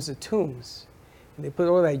becomes the Tombs. And they put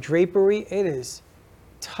all that drapery. It is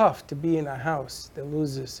tough to be in a house that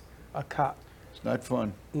loses a cop. It's not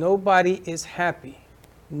fun. Nobody is happy.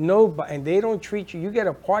 Nobody, and they don't treat you. You get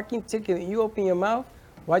a parking ticket and you open your mouth,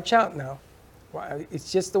 watch out now.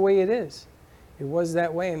 It's just the way it is. It was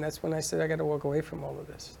that way, and that's when I said I got to walk away from all of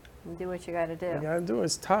this. Do what you got to do. You got to do it.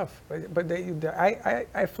 It's tough, but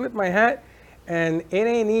I flip my hat, and it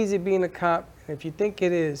ain't easy being a cop. And if you think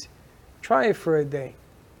it is, try it for a day.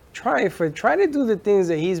 Try to do the things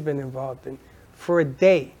that he's been involved in for a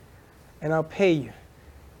day, and I'll pay you.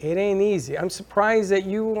 It ain't easy. I'm surprised that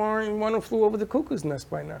you aren't one who flew over the cuckoo's nest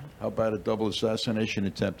by now. How about a double assassination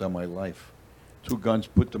attempt on my life? 2 guns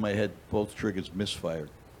put to my head, both triggers misfired.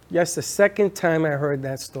 Yes, the second time I heard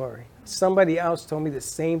that story. Somebody else told me the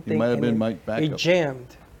same thing. It might have been my backup. They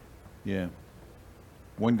jammed. Yeah.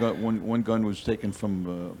 One gun was taken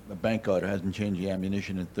from a bank guard who hasn't changed the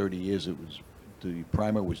ammunition in 30 years. The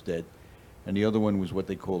primer was dead. And the other one was what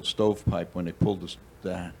they called stovepipe. When they pulled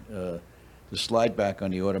the slide back on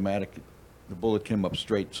the automatic, the bullet came up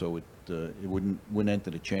straight, so it wouldn't enter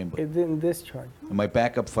the chamber. It didn't discharge. And my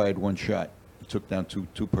backup fired 1 shot. It took down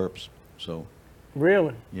two perps. So.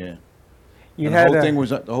 Really? Yeah. The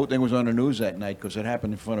whole thing was on the news that night because it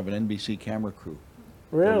happened in front of an NBC camera crew.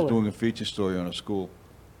 Really? I was doing a feature story on a school.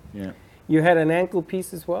 Yeah. You had an ankle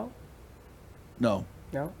piece as well? No.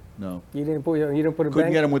 No. No. You didn't put a.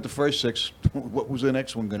 Couldn't get him with the first 6. What was the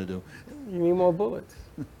next one going to do? You need more bullets.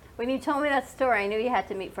 When you told me that story, I knew you had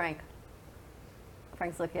to meet Frank.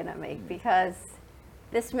 Frank's looking at me because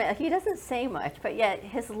this man, he doesn't say much, but yet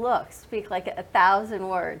his looks speak like 1,000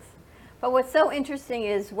 words. But what's so interesting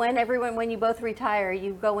is when you both retire,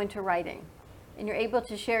 you go into writing. And you're able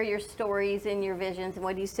to share your stories and your visions, and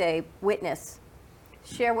what do you say? Witness.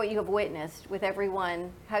 Share what you have witnessed with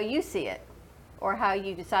everyone, how you see it, or how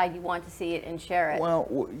you decide you want to see it and share it. Well,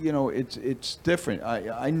 it's different.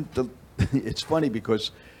 It's funny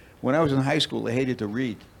because when I was in high school, I hated to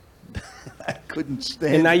read. I couldn't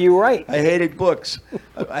stand. And now you write. I hated books.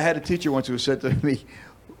 I had a teacher once who said to me,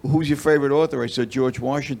 who's your favorite author? I said, George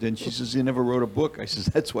Washington. She says, he never wrote a book. I says,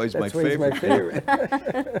 that's why he's my favorite. He's my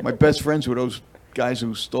favorite. My best friends were those guys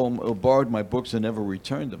who stole or borrowed my books and never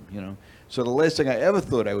returned them, you know. So the last thing I ever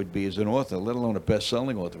thought I would be is an author, let alone a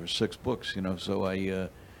best-selling author of 6 books, you know. So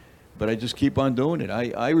but I just keep on doing it.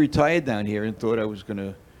 I retired down here and thought I was going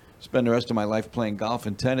to spend the rest of my life playing golf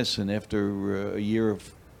and tennis. And after a year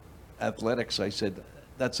of athletics, I said,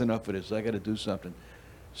 that's enough of this. I got to do something.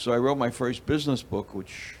 So I wrote my first business book,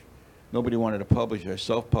 which nobody wanted to publish. I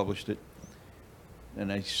self-published it.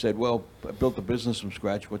 And I said, well, I built a business from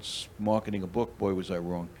scratch. What's marketing a book? Boy, was I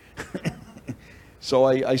wrong. So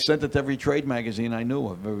I sent it to every trade magazine I knew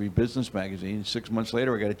of, every business magazine. 6 months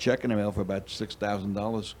later, I got a check in the mail for about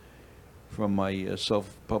 $6,000 from my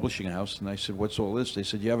self-publishing house. And I said, what's all this? They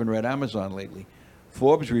said, you haven't read Amazon lately.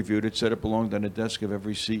 Forbes reviewed it, said it belonged on the desk of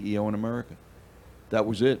every CEO in America. That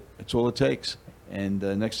was it. That's all it takes. And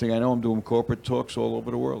next thing I know, I'm doing corporate talks all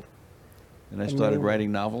over the world. And I started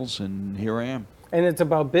writing novels, and here I am. And it's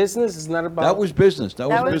about business? It's not about... That was business. That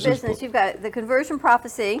was business. book. You've got The Conversion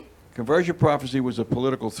Prophecy. Conversion Prophecy was a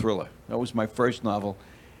political thriller. That was my first novel,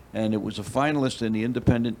 and it was a finalist in the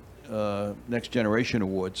Independent Next Generation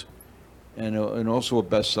Awards, and also a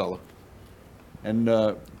bestseller. And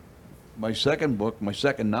my second book, my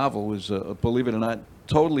second novel, was, believe it or not,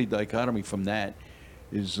 totally dichotomy from that,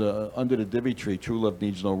 is Under the Divvy Tree, True Love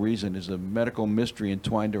Needs No Reason, is a medical mystery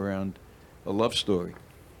entwined around a love story.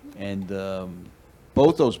 And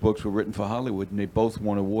both those books were written for Hollywood, and they both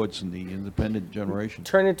won awards in the independent generation.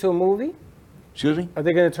 Turn it into a movie? Excuse me? Are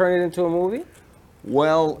they going to turn it into a movie?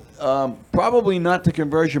 Well, probably not The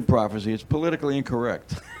Conversion Prophecy. It's politically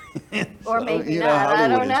incorrect. Or So, maybe you know, not. I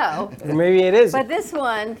Hollywood don't know. Or maybe it is. But this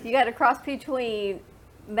one, you got a cross between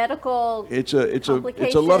medical It's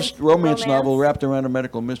a love romance novel wrapped around a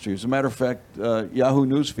medical mystery. As a matter of fact, Yahoo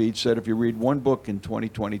Newsfeed said if you read one book in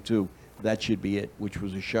 2022, that should be it, which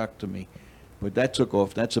was a shock to me. But that took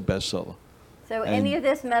off. That's a bestseller. So any of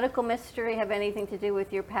this medical mystery have anything to do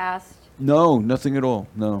with your past? No, nothing at all.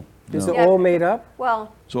 No. Is no. it all made up?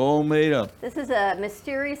 Well, It's all made up. this is a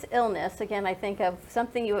mysterious illness. Again, I think of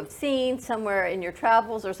something you have seen somewhere in your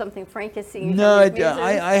travels or something Frank has seen. No, from his muses.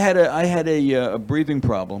 I had a breathing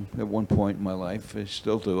problem at one point in my life. I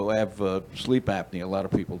still do. I have sleep apnea. A lot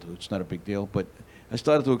of people do. It's not a big deal. But I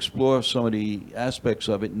started to explore some of the aspects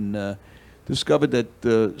of it and discovered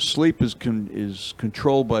that sleep is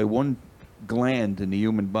controlled by one gland in the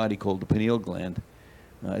human body called the pineal gland.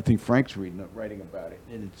 I think Frank's writing about it.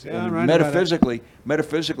 And it's,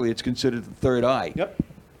 metaphysically, it's considered the third eye. Yep.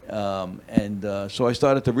 So I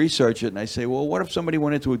started to research it, and I say, well, what if somebody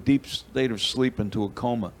went into a deep state of sleep, into a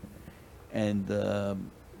coma, and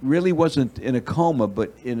really wasn't in a coma,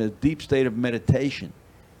 but in a deep state of meditation,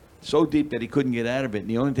 so deep that he couldn't get out of it, and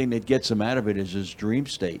the only thing that gets him out of it is his dream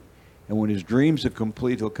state. And when his dreams are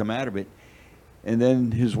complete, he'll come out of it. And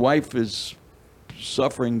then his wife is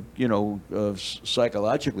suffering,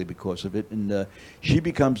 psychologically because of it, and she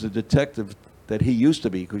becomes the detective that he used to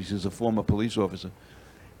be, because he's a former police officer,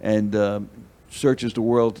 and searches the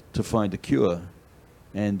world to find a cure,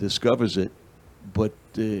 and discovers it, but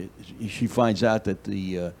she finds out that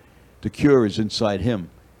the cure is inside him.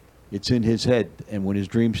 It's in his head, and when his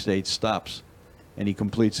dream state stops, and he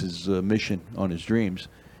completes his mission on his dreams,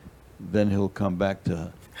 then he'll come back to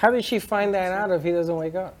her. How did she find that out if he doesn't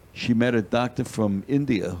wake up? She met a doctor from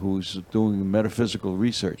India who's doing metaphysical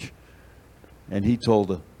research, and he told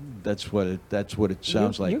her that's what it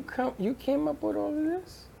sounds like. You came up with all of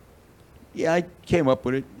this? Yeah, I came up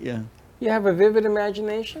with it. Yeah. You have a vivid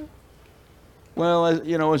imagination? Well,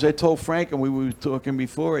 as I told Frank, and we were talking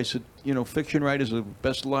before, I said, fiction writers are the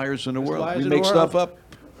best liars in the world. We make stuff up.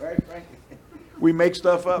 Right, Frank? We make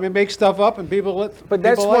stuff up. We make stuff up, and people. But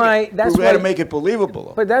that's why. We've got to make it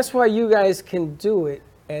believable. But that's why you guys can do it,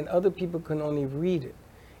 and other people can only read it.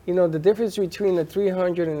 The difference between the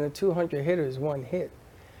 300 and the 200 hitter is one hit,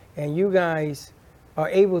 and you guys are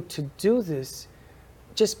able to do this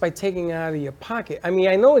just by taking it out of your pocket. I mean,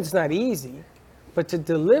 I know it's not easy, but to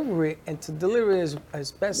deliver it and to deliver it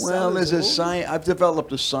as best. Well, there's a science. I've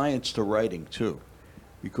developed a science to writing too,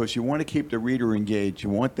 because you want to keep the reader engaged. You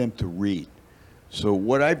want them to read. So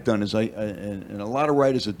what I've done is and a lot of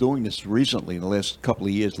writers are doing this recently in the last couple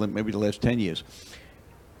of years, maybe the last 10 years.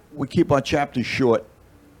 We keep our chapters short,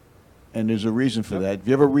 and there's a reason for that. If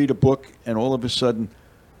you ever read a book and all of a sudden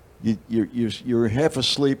you're half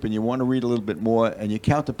asleep and you want to read a little bit more, and you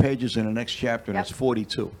count the pages in the next chapter, and it's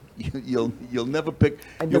 42. You'll never pick.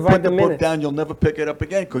 You'll put the book down. You'll never pick it up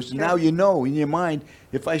again, because now you know in your mind,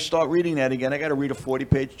 if I start reading that again, I got to read a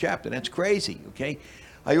 40-page chapter. That's crazy. Okay.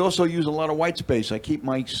 I also use a lot of white space. I keep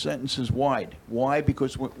my sentences wide. Why?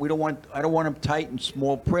 Because I don't want them tight and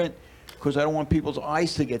small print, because I don't want people's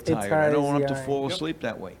eyes to get tired. I don't want them to fall asleep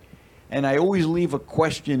that way. And I always leave a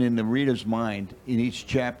question in the reader's mind in each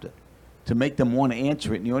chapter to make them want to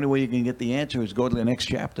answer it. And the only way you can get the answer is go to the next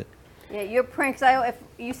chapter. Yeah, your prints, if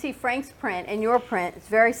you see Frank's print and your print, it's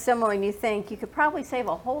very similar, and you think you could probably save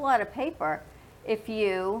a whole lot of paper if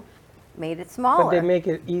you made it smaller. But they make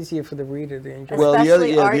it easier for the reader to enjoy. Well,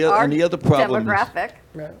 Especially the other problem demographic.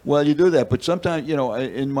 Well, you do that, but sometimes,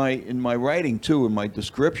 in my writing too, in my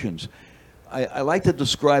descriptions, I like to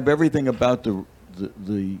describe everything about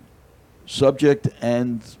the subject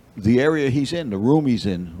and the area he's in, the room he's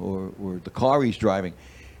in, or the car he's driving,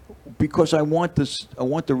 because I want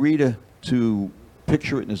the reader to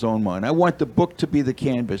picture it in his own mind. I want the book to be the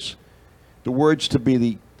canvas, the words to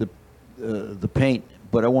be the paint,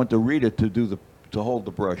 but I want the reader to hold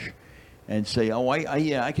the brush and say, oh,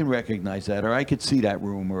 I can recognize that, or I could see that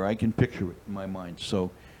room, or I can picture it in my mind.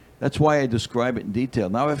 So that's why I describe it in detail.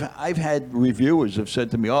 Now, I've had reviewers have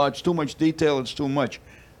said to me, oh, it's too much detail, it's too much.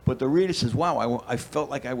 But the reader says, wow, I felt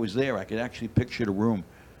like I was there. I could actually picture the room,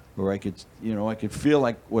 or I could feel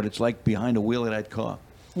like what it's like behind the wheel of that car.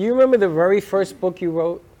 You remember the very first book you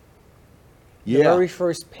wrote? Yeah. The very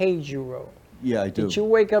first page you wrote? Yeah, I do. Did you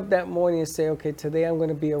wake up that morning and say, okay, today I'm going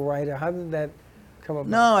to be a writer? How did that come about?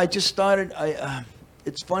 No, I just started.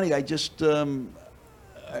 It's funny. I just,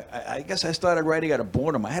 I guess I started writing out of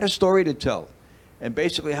boredom. I had a story to tell, and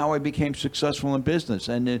basically how I became successful in business.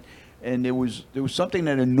 And there was something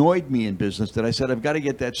that annoyed me in business that I said, I've got to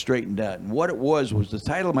get that straightened out. And what it was the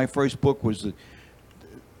title of my first book was the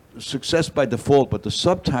Success by Default, but the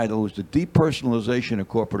subtitle was The Depersonalization of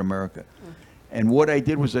Corporate America. And what I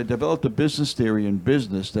did was I developed a business theory in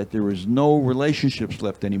business that there is no relationships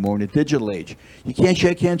left anymore in the digital age. You can't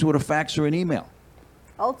shake hands with a fax or an email.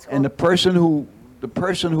 Old school. And the person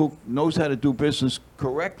who knows how to do business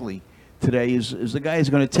correctly today is the guy who's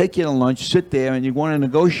going to take you to lunch, sit there, and you want to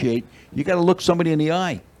negotiate. You got to look somebody in the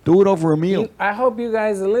eye. Do it over a meal. I hope you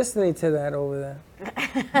guys are listening to that over there.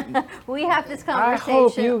 We have this conversation I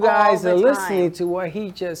hope you guys all are the listening time. to what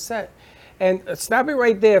he just said. And stop it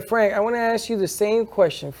right there, Frank. I want to ask you the same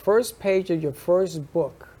question. First page of your first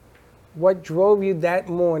book. What drove you that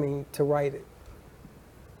morning to write it?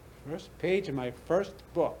 First page of my first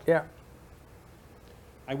book. Yeah.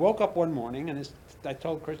 I woke up one morning and I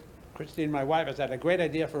told Christine, my wife, I said, I had a great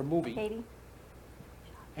idea for a movie. Katie?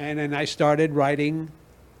 And then I started writing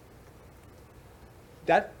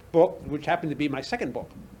that book, which happened to be my second book.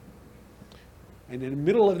 And in the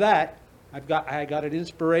middle of that, I got an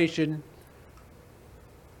inspiration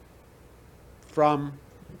from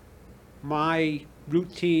my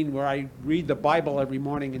routine where I read the Bible every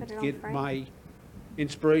morning and get my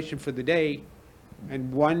inspiration for the day.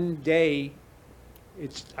 And one day,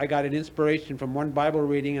 I got an inspiration from one Bible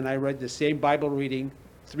reading, and I read the same Bible reading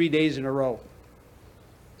 3 days in a row.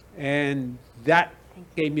 And that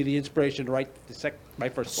gave me the inspiration to write my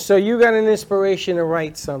first book. So you got an inspiration to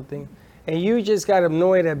write something, and you just got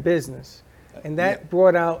annoyed at business, and that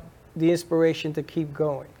brought out the inspiration to keep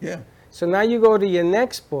going. Yeah. So now you go to your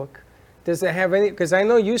next book. Does it have any? Because I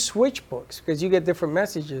know you switch books because you get different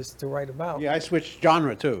messages to write about. Yeah, I switched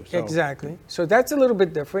genre too. So. Exactly. So that's a little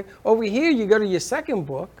bit different. Over here, you go to your second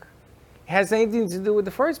book. It has anything to do with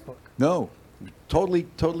the first book. No, totally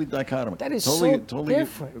dichotomous. That is totally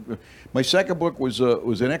different. My second book was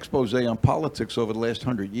an expose on politics over the last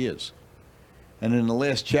 100 years, and in the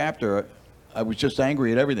last chapter, I was just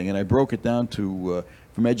angry at everything, and I broke it down to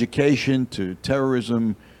from education to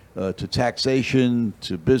terrorism. To taxation,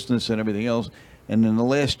 to business, and everything else. And in the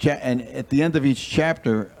last and at the end of each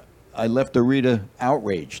chapter, I left the reader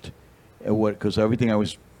outraged, because everything I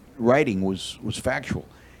was writing was factual.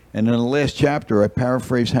 And in the last chapter, I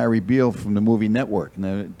paraphrased Harry Beale from the movie Network.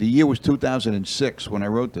 Now, the year was 2006 when I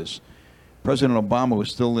wrote this. President Obama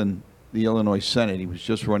was still in the Illinois Senate. He was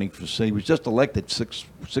just running for Senate. He was just elected six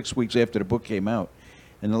weeks after the book came out.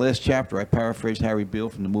 In the last chapter, I paraphrased Harry Beale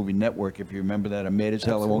from the movie Network, if you remember that. I'm mad as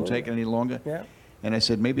hell, I won't take it any longer. Yeah. And I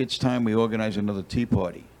said, maybe it's time we organize another Tea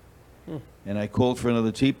Party. And I called for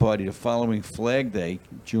another Tea Party the following Flag Day,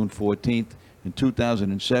 June 14th, in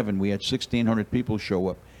 2007. We had 1,600 people show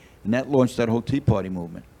up. And that launched that whole Tea Party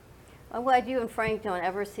movement. I'm glad you and Frank don't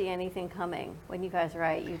ever see anything coming when you guys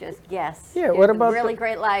write. You just guess. Yeah, You're what about really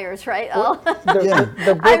great liars, right?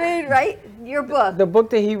 The book, I mean, right? Your book. The book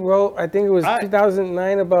that he wrote, I think it was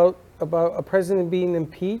 2009, about a president being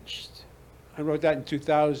impeached. I wrote that in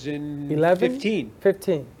 2015.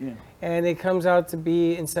 15. Yeah. And it comes out to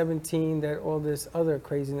be in 17 that all this other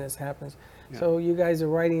craziness happens. Yeah. So you guys are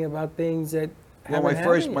writing about things that Well, haven't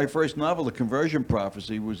had it my yet. first novel, The Conversion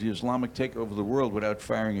Prophecy, was the Islamic takeover of the world without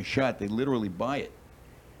firing a shot. They literally buy it.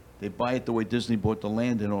 They buy it the way Disney bought the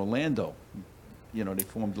land in Orlando. You know, they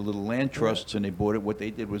formed the little land trusts and they bought it. What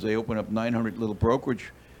they did was they opened up 900 little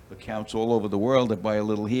brokerage accounts all over the world. They buy a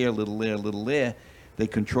little here, a little there, a little there. They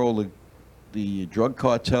control the drug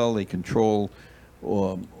cartel. They control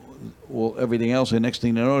everything else. And next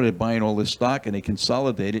thing you know, they're buying all this stock and they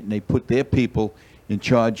consolidate it and they put their people in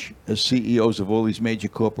charge as CEOs of all these major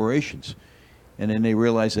corporations. And then they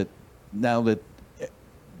realize that now that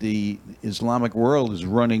the Islamic world is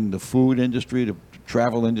running the food industry, the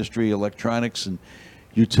travel industry, electronics and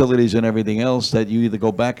utilities and everything else, that you either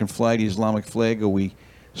go back and fly the Islamic flag or we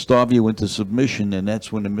starve you into submission, and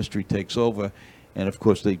that's when the mystery takes over. And of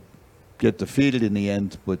course they get defeated in the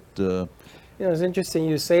end, but You know, it's interesting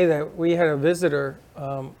you say that. We had a visitor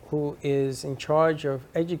who is in charge of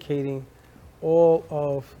educating all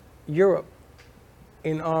of Europe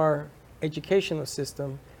in our educational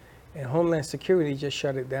system, and Homeland Security just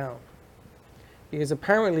shut it down. Because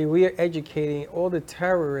apparently we are educating all the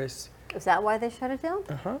terrorists. Is that why they shut it down?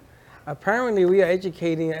 Uh-huh. Apparently we are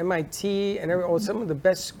educating MIT and some of the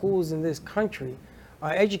best schools in this country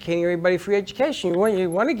are educating everybody free education. You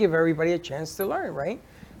want to give everybody a chance to learn, right?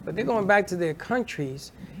 But they're going back to their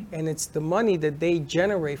countries, and it's the money that they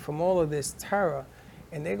generate from all of this terror,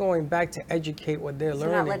 and they're going back to educate what they're So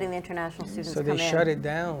learning. not letting the international students So come they in. shut it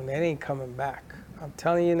down. That ain't coming back. I'm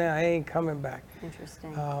telling you now, it ain't coming back.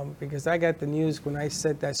 Interesting. Because I got the news when I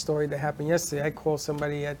said that story that happened yesterday. I called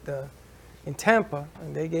somebody in Tampa,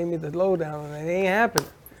 and they gave me the lowdown, and it ain't happening.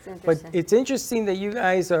 But it's interesting that you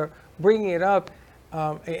guys are bringing it up.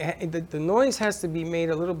 The noise has to be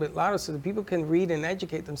made a little bit louder so that people can read and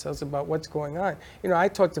educate themselves about what's going on. You know, I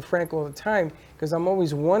talk to Frank all the time because I'm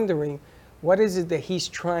always wondering, what is it that he's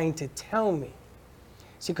trying to tell me?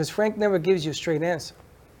 See, because Frank never gives you a straight answer.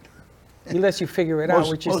 He lets you figure it out.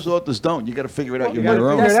 most authors don't. You got to figure it out Well, on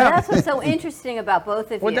your own. That's what's so interesting about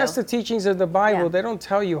both of Well, you. that's the teachings of the Bible. Yeah. They don't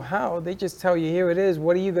tell you how. They just tell you, here it is.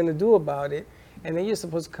 What are you going to do about it? And then you're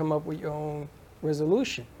supposed to come up with your own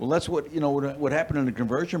resolution. Well, that's what happened in the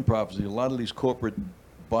Conversion Prophecy. A lot of these corporate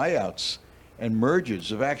buyouts and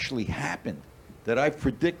mergers have actually happened that I've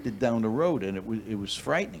predicted down the road, and it was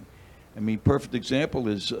frightening. I mean, perfect example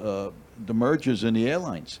is the mergers in the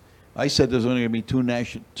airlines. I said there's only going to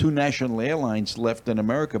be two national airlines left in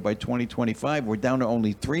America by 2025. We're down to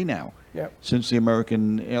only 3 now. Yep. Since the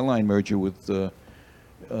American airline merger with,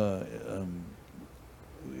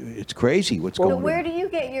 it's crazy what's going on. Where do you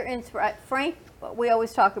get your inspiration? Frank, we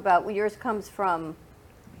always talk about yours comes from.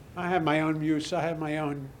 I have my own muse. I have my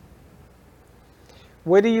own.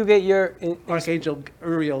 Where do you get your Archangel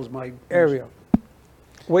Uriel's my Ariel?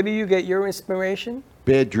 Where do you get your inspiration?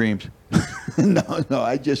 Bad dreams. No,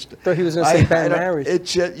 I just thought he was going to say bad marriage.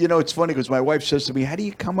 It's it's funny because my wife says to me, "How do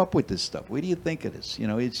you come up with this stuff? Where do you think of this?" You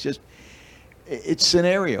know, it's just it's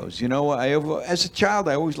scenarios. You know, as a child,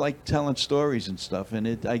 I always liked telling stories and stuff,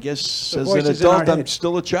 and I guess as an adult, I'm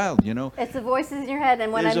still a child. You know, It's the voices in your head,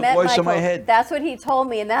 and when There's I a met voice Michael, in my head. that's what he told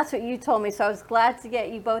me, and that's what you told me. So I was glad to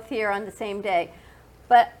get you both here on the same day.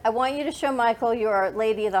 But I want you to show Michael your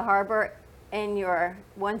Lady of the Harbor and your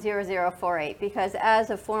 10048, because as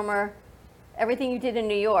a former everything you did in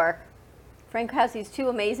New York, Frank has these 2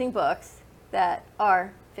 amazing books that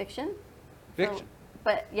are fiction. Fiction.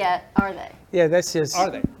 But yet, are they? Yeah, that's just. Are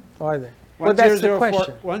they? Are they? Well, that's the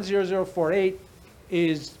question. 10048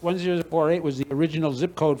 is 10048 was the original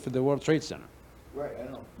zip code for the World Trade Center. right?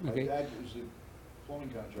 I know. Okay. My dad was a plumbing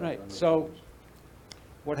contractor. Right. So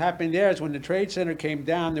what happened there is when the Trade Center came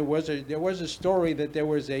down, there was a story that there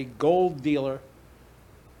was a gold dealer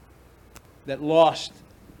that lost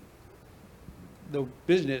the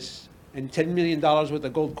business, and $10 million worth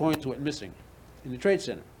of gold coins went missing in the Trade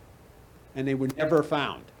Center. And they were never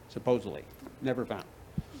found, supposedly. Never found.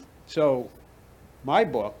 So my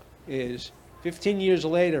book is 15 years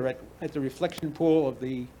later at the reflection pool of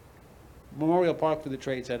the Memorial Park for the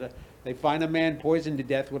Trade Center, they find a man poisoned to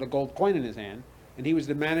death with a gold coin in his hand, and he was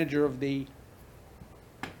the manager of the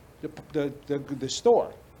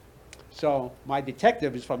store. So my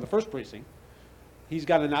detective is from the 1st Precinct. He's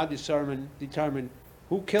got to now determine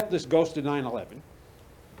who killed this ghost of 9/11,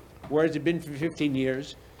 where has it been for 15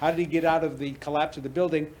 years, how did he get out of the collapse of the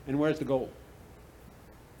building, and where's the gold?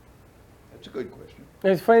 That's a good question.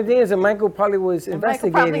 And the funny thing is that Michael probably was And Michael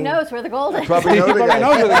investigating. probably knows where the gold is. Probably know the guy.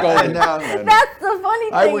 knows where the gold is. No. That's the funny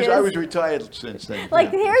thing. I is, was retired since then. like,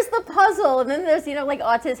 here's the puzzle, and then there's, like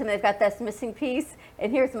autism, they've got this missing piece, and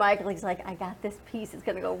here's Michael, he's like, I got this piece, it's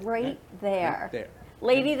gonna go right there. There.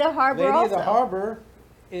 Lady of the Harbor Lady also. of the Harbor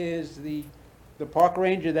is the the park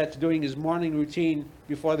ranger that's doing his morning routine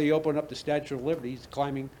before they open up the Statue of Liberty. He's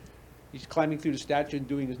climbing through the statue and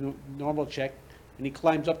doing his normal check, and he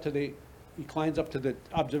climbs up to the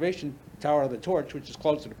observation tower of the torch, which is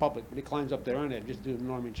closed to the public. But he climbs up there on it, just do the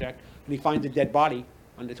normal check, and he finds a dead body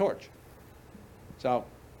on the torch. So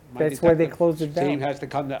That's why they closed it down. Team has to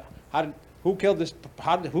come to who killed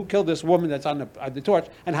this woman that's on the torch,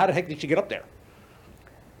 and how the heck did she get up there?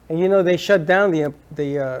 And you know, they shut down the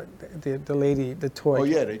lady, the torch. Oh,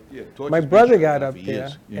 yeah. Torch My has been brother shut got down up for there,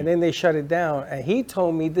 years. Yeah. and then they shut it down, and he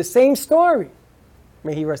told me the same story.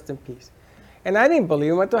 May he rest in peace. And I didn't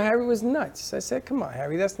believe him. I thought Harry was nuts. I said, come on,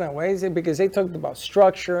 Harry, that's not why. He said, because they talked about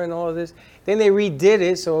structure and all of this. Then they redid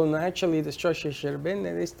it, so naturally the structure should have been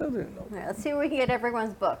there. They still didn't know. All right, let's see where we can get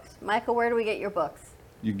everyone's books. Michael, where do we get your books?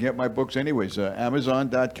 You can get my books anyways.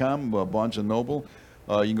 Amazon.com, Barnes & Noble.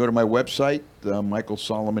 You can go to my website,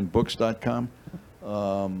 michaelsolomonbooks.com,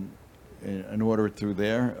 and order it through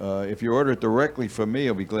there. If you order it directly from me,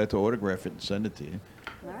 I'll be glad to autograph it and send it to you.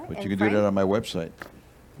 All right, But and you can Frank? do that on my website.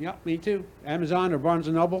 Yeah, me too. Amazon or Barnes &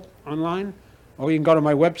 Noble online, or you can go to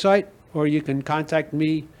my website, or you can contact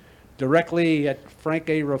me directly at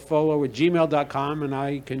frankarofolo@gmail.com, and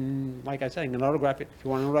I can, like I said, I can autograph it if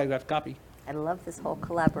you want an autographed copy. I love this whole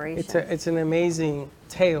collaboration. It's an amazing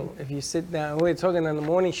tale. If you sit down, we were talking on the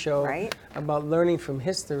morning show about learning from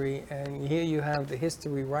history, and here you have the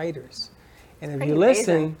history writers. And if pretty you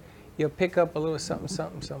listen, amazing. you'll pick up a little something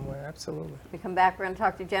somewhere. Absolutely. We come back, we're going to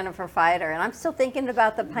talk to Jennifer Fider. And I'm still thinking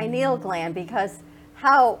about the pineal gland, because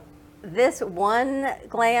how this one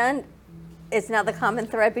gland is now the common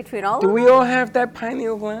thread between all of Do them. we all have that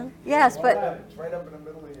pineal gland? Yes, but It's right up in the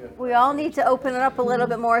middle of your... we all need to open it up a little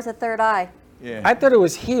bit more as a third eye. Yeah. I thought it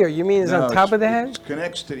was here. You mean it's No, on top of the head? It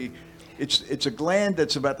connects to the... It's a gland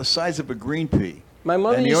that's about the size of a green pea. My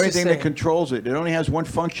mother And the used only to thing say, that controls it only has one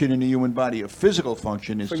function in the human body. A physical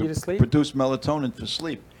function is For you to sleep? produce melatonin for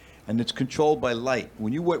sleep. And it's controlled by light.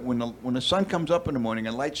 When the sun comes up in the morning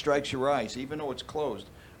and light strikes your eyes, even though it's closed,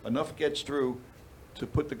 enough gets through to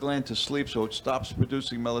put the gland to sleep so it stops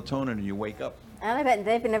producing melatonin and you wake up. And I bet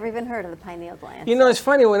they've never even heard of the pineal gland. you know, it's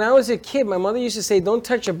funny. When I was a kid, my mother used to say, don't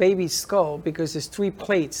touch a baby's skull because there's 3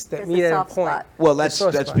 plates that There's meet a at a soft point. spot. Well, The that's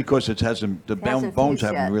soft spot. because it hasn't hasn't bones fused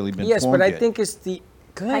haven't yet. really been Yes, formed but I yet. think it's the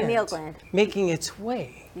gland, Pineal gland. making its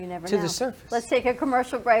way You never to know. the surface. Let's take a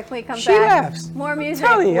commercial break. When we come She back, laughs. more music.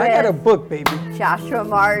 I'm telling you, I got a with book, baby. Joshua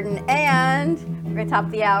Martin, and we're going to top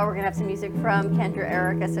the hour. We're going to have some music from Kendra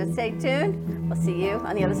Erica, so stay tuned. We'll see you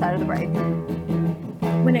on the other side of the break.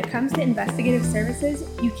 When it comes to investigative services,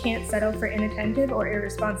 you can't settle for inattentive or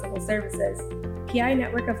irresponsible services. PI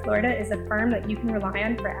Network of Florida is a firm that you can rely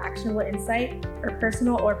on for actionable insight for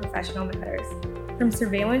personal or professional matters. From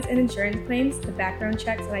surveillance and insurance claims to background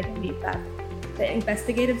checks and identity theft, the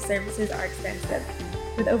investigative services are extensive.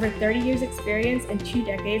 With over 30 years experience and 2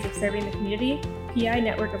 decades of serving the community, PI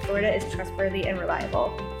Network of Florida is trustworthy and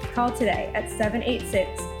reliable. Call today at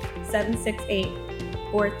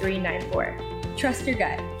 786-768-4394. Trust your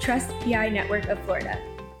gut. Trust PI Network of Florida.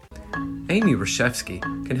 Amy Reshevsky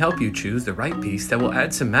can help you choose the right piece that will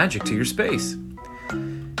add some magic to your space.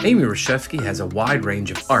 Amy Reshevsky has a wide range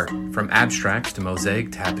of art, from abstracts to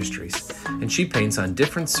mosaic tapestries, and she paints on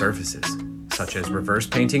different surfaces, such as reverse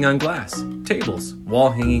painting on glass, tables, wall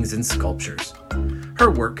hangings, and sculptures. Her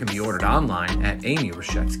work can be ordered online at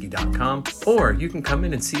amyreshevsky.com, or you can come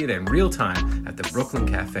in and see it in real time at the Brooklyn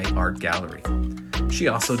Cafe Art Gallery. She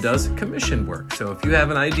also does commission work, so if you have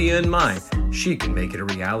an idea in mind, she can make it a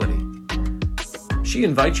reality. She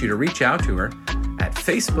invites you to reach out to her at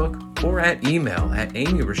Facebook or at email at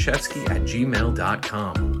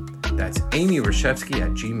amyreshevsky@gmail.com. That's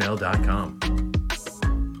amyreshevsky@gmail.com.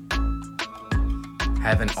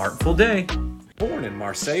 Have an artful day. Born in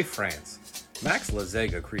Marseille, France, Max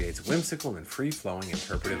Lazega creates whimsical and free-flowing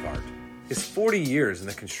interpretive art. His 40 years in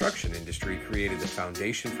the construction industry created the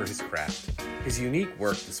foundation for his craft. His unique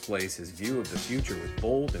work displays his view of the future with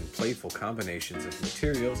bold and playful combinations of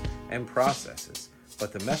materials and processes,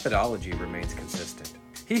 but the methodology remains consistent.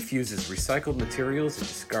 He fuses recycled materials and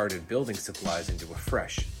discarded building supplies into a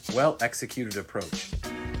fresh, well-executed approach.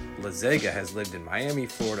 Lazega has lived in Miami,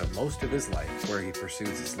 Florida most of his life, where he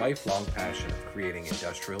pursues his lifelong passion of creating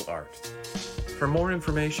industrial art. For more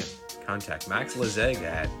information, contact Max Lazega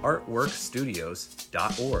at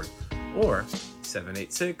artworkstudios.org or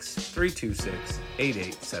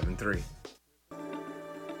 786-326-8873.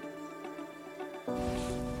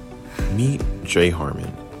 Meet Jay Harmon,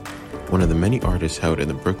 one of the many artists held in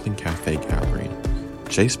the Brooklyn Cafe Gallery.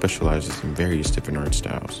 Jay specializes in various different art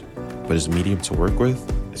styles, but his medium to work with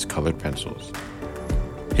is colored pencils.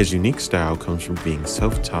 His unique style comes from being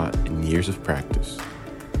self-taught and years of practice.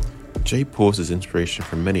 Jay pulls his inspiration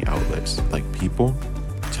from many outlets like People,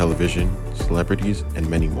 television, celebrities, and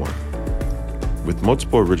many more. With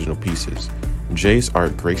multiple original pieces, Jay's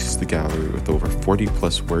art graces the gallery with over 40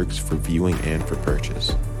 plus works for viewing and for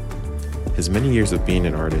purchase. His many years of being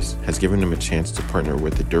an artist has given him a chance to partner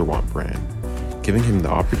with the Derwent brand, giving him the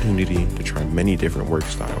opportunity to try many different work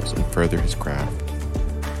styles and further his craft.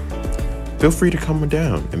 Feel free to come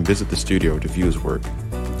down and visit the studio to view his work,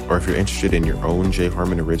 or if you're interested in your own Jay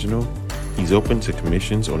Harmon original, he's open to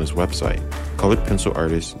commissions on his website,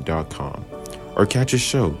 coloredpencilartist.com, or catch his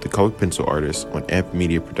show, The Colored Pencil Artist, on Amp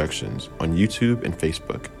Media Productions on YouTube and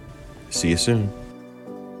Facebook. See you soon.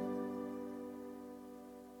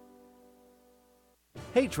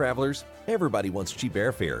 Hey travelers, everybody wants cheap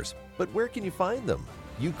airfares, but where can you find them?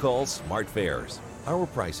 You call Smart Fares. Our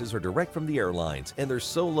prices are direct from the airlines, and they're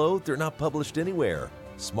so low they're not published anywhere.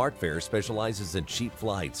 Smart Fares specializes in cheap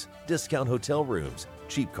flights, discount hotel rooms,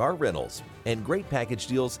 cheap car rentals, and great package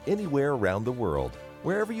deals anywhere around the world.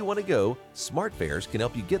 Wherever you want to go, Smart Fares can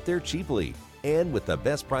help you get there cheaply and with the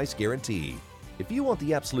best price guarantee. If you want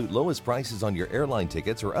the absolute lowest prices on your airline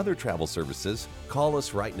tickets or other travel services, call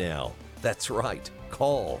us right now. That's right,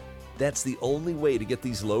 call. That's the only way to get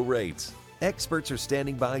these low rates. Experts are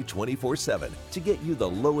standing by 24/7 to get you the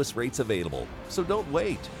lowest rates available, so don't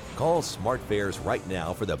wait. Call Smart Fares right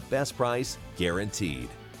now for the best price guaranteed.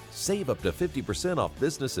 Save up to 50% off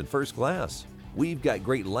business and first class. We've got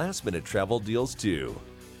great last-minute travel deals too.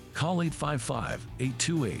 Call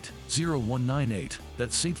 855-828-0198.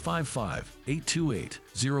 That's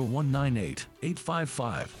 855-828-0198.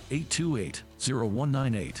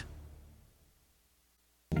 855-828-0198.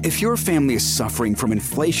 If your family is suffering from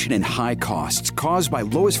inflation and high costs caused by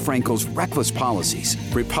Lois Frankel's reckless policies,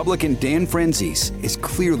 Republican Dan Franzese is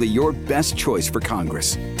clearly your best choice for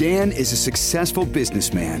Congress. Dan is a successful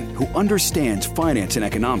businessman who understands finance and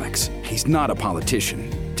economics. He's not a politician.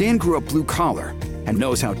 Dan grew up blue collar and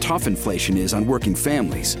knows how tough inflation is on working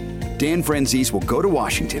families. Dan Franzese will go to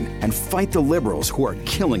Washington and fight the liberals who are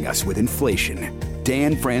killing us with inflation.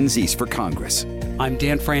 Dan Franzese for Congress. I'm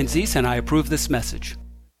Dan Franzese, and I approve this message.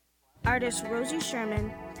 Artist Rosie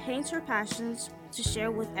Sherman paints her passions to share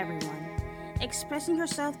with everyone. Expressing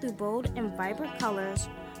herself through bold and vibrant colors,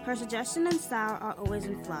 her suggestion and style are always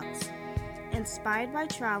in flux. Inspired by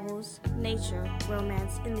travels, nature,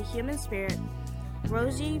 romance, and the human spirit,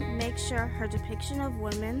 Rosie makes sure her depiction of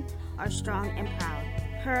women are strong and proud.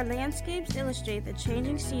 Her landscapes illustrate the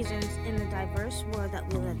changing seasons in the diverse world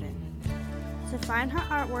that we live in. To find her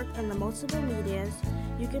artwork in the multiple medias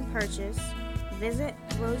you can purchase, visit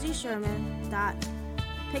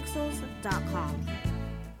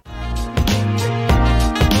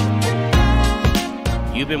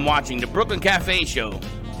rosiesherman.pixels.com. You've been watching the Brooklyn Cafe Show.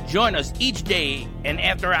 Join us each day and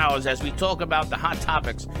after hours as we talk about the hot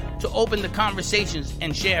topics to open the conversations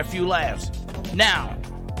and share a few laughs. Now,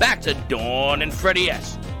 back to Dawn and Freddie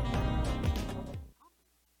S.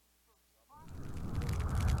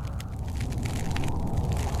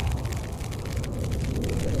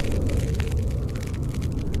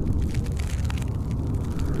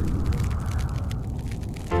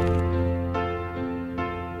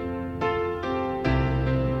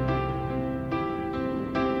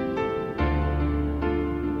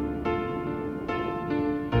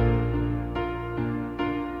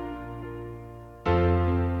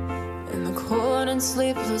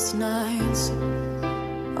 Sleepless nights,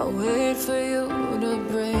 I wait for you to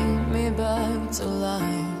bring me back to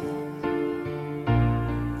life.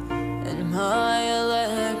 In my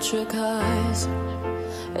electric eyes,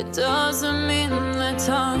 it doesn't mean that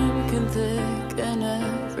time can thicken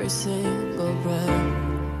every single breath.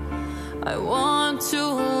 I want to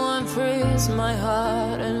unfreeze my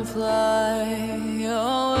heart and fly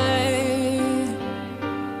away.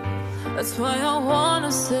 That's why I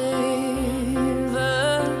wanna save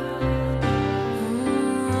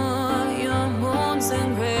your moons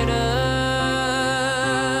and craters.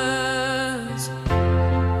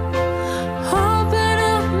 Open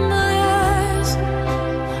up my eyes,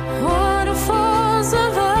 waterfalls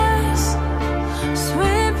of ice,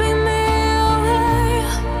 sweeping me away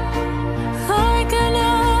like an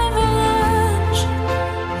avalanche.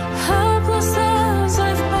 Helpless as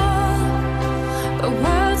I fall, the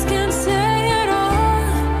words can't say it all.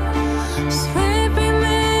 Sweeping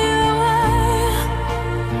me away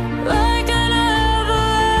like an avalanche,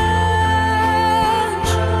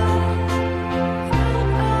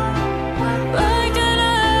 like an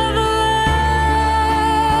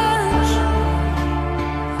avalanche.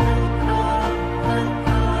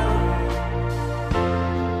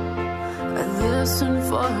 I listen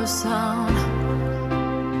for her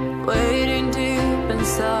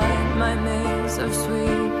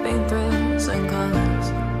paint thrills and colors.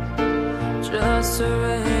 Just a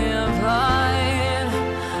ray of light,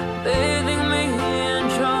 bathing me in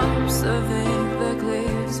drops of ink that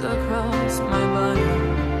glaze across my body.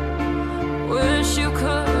 Wish you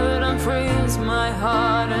could unfreeze my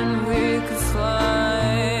heart and we could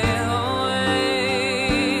fly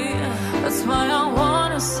away. That's why I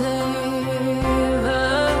wanna save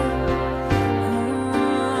her.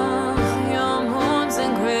 Your moons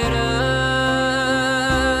and craters.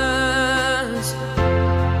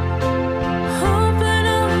 Open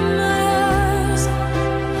up my eyes,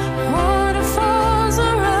 waterfalls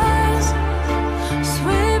arise,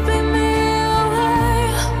 sweeping me away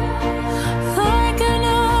like an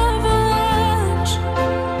avalanche.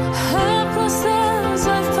 Helpless as I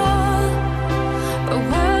fall, but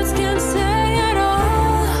words can't say it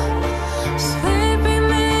all. Sweeping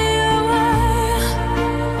me away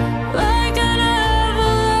like an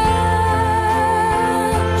avalanche,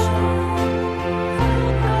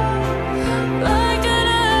 like an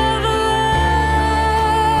avalanche.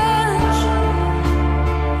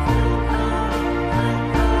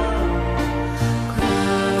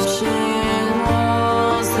 Crashing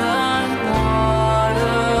walls and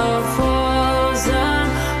waterfalls and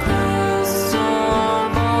crystal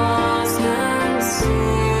balls can see.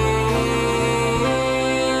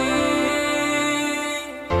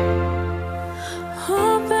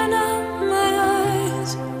 Open up my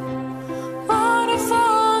eyes,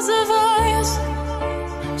 waterfalls of ice,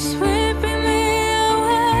 sweeping me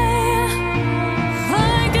away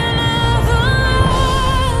like an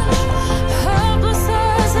avalanche. Helpless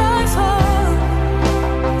as I fall,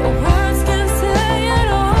 but words can't say it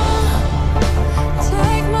all.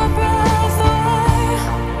 Take my breath away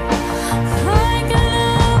like an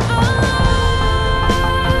avalanche,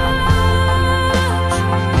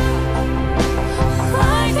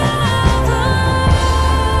 like an avalanche,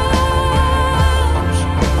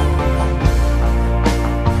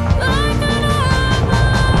 like an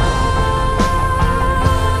avalanche,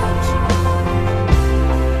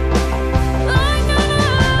 like an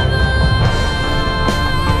avalanche,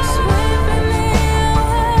 sweeping me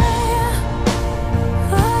away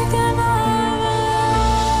like an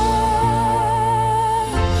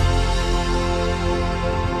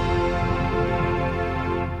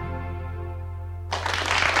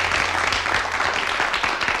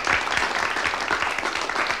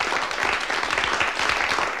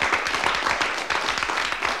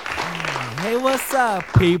Hey, what's up,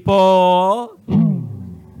 people?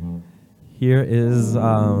 Here is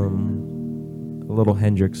a little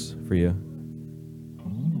Hendrix for you.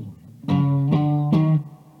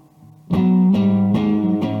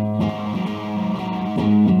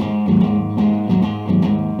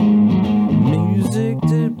 Music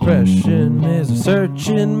depression is a search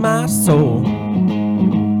in my soul.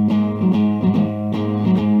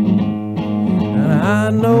 And I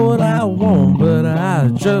know what I want, but I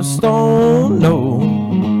just don't know.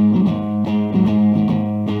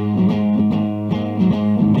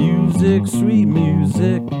 Music, sweet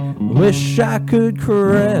music, wish I could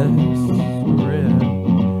caress.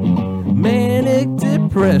 Manic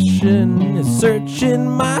depression is searching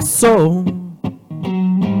my soul.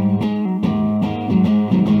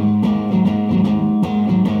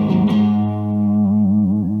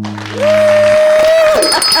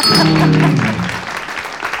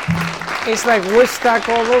 It's like Woodstock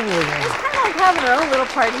all over again. It's kind of like having our own little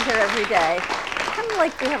party here every day. It's kind of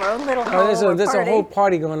like we have our own little Oh, there's party. a whole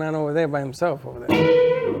party going on over there by himself over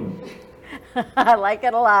there. I like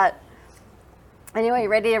it a lot. Anyway, you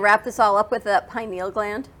ready to wrap this all up with the pineal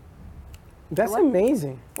gland? That's What?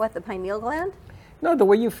 amazing. What, the pineal gland? No, the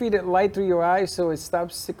way you feed it light through your eyes so it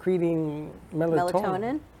stops secreting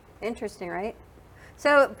melatonin. Interesting, right?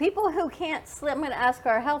 So people who can't sleep, I'm going to ask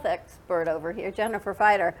our health expert over here, Jennifer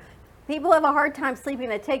Fider. People have a hard time sleeping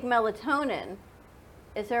that take melatonin.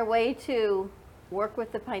 Is there a way to work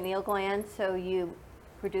with the pineal gland so you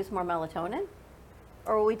produce more melatonin?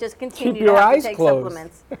 Or will we just continue Keep your to have eyes to take closed.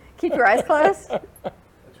 supplements? Keep your eyes closed?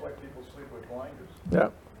 That's why people sleep with blinders.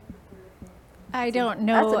 Yep. I don't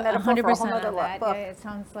That's know a metaphor for a whole 100% nother on that. book. It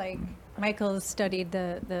sounds like Michael has studied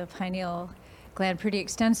the pineal gland pretty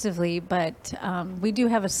extensively, but we do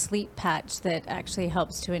have a sleep patch that actually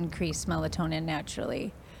helps to increase melatonin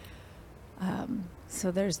naturally. So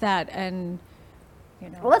there's that, and you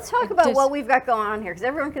know. Well, let's talk it about just- what we've got going on here, because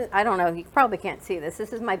everyone can, I don't know, you probably can't see this.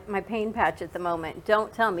 This is my pain patch at the moment.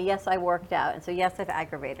 Don't tell me, yes, I worked out, and so yes, I've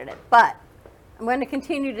aggravated it. But I'm going to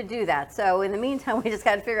continue to do that. So in the meantime, we just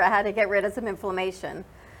got to figure out how to get rid of some inflammation.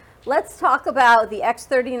 Let's talk about the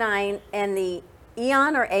X39 and the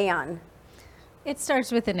Eon or Aeon. It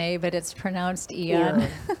starts with an A, but it's pronounced Eon.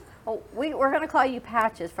 Oh, we're going to call you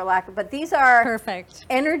patches for lack of, but these are perfect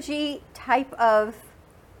energy type of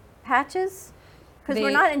patches because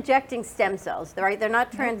we're not injecting stem cells, right? They're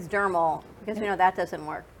not transdermal because we know that doesn't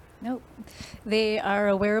work. Nope. They are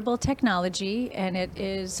a wearable technology, and it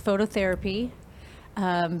is phototherapy.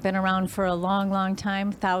 Been around for a long, long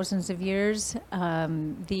time, thousands of years.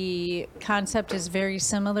 The concept is very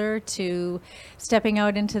similar to stepping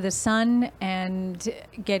out into the sun and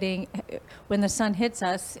when the sun hits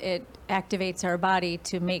us, it activates our body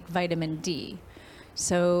to make vitamin D.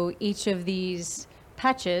 So each of these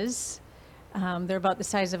patches, they're about the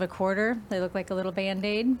size of a quarter. They look like a little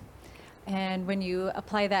Band-Aid. And when you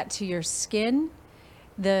apply that to your skin,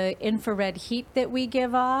 the infrared heat that we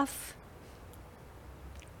give off,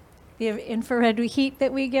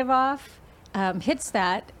 hits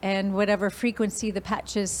that, and whatever frequency the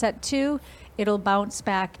patch is set to, it'll bounce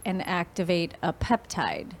back and activate a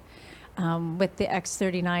peptide. With the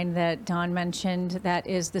X39 that Dawn mentioned, that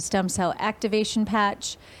is the stem cell activation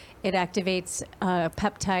patch. It activates a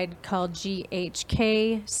peptide called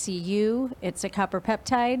GHK-Cu. It's a copper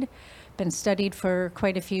peptide, been studied for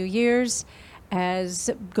quite a few years as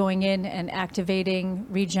going in and activating,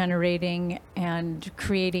 regenerating, and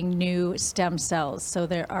creating new stem cells. So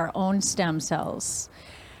they're our own stem cells.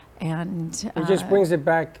 And it just brings it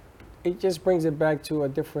back. It just brings it back to a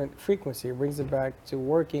different frequency. It brings it back to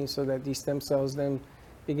working so that these stem cells then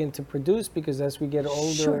begin to produce, because as we get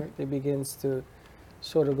older, it begins to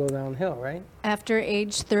sort of go downhill, right? After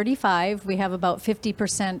age 35, we have about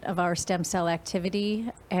 50% of our stem cell activity,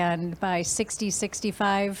 and by 60,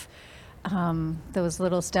 65, those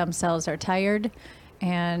little stem cells are tired,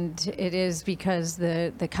 and it is because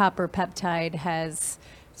the copper peptide has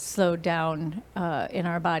slowed down in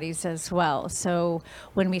our bodies as well. So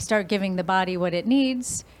when we start giving the body what it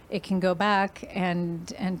needs, it can go back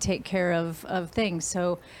and take care of things.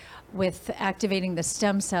 So with activating the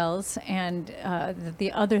stem cells, and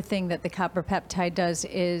the other thing that the copper peptide does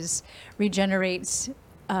is regenerates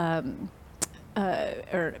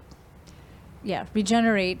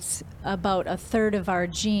regenerates about a third of our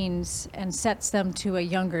genes and sets them to a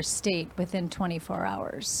younger state within 24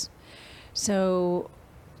 hours. So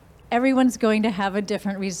everyone's going to have a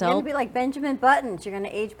different You're result. going to be like Benjamin Buttons. You're going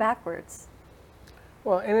to age backwards.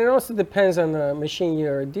 Well, and it also depends on the machine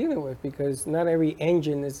you're dealing with, because not every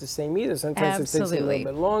engine is the same either. Sometimes it takes a little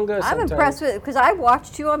bit longer. I'm impressed with it because I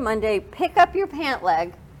watched you on Monday pick up your pant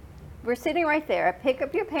leg. We're sitting right there. Pick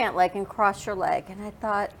up your pant leg and cross your leg. And I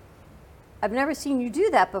thought, I've never seen you do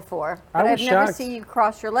that before. But I've never seen you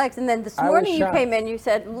cross your legs. And then this morning you came in, you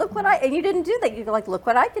said, look what and you didn't do that. You're like, look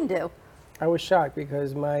what I can do. I was shocked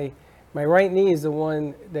because my right knee is the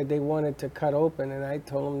one that they wanted to cut open, and I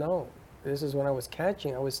told them no. This is when I was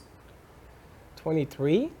catching. I was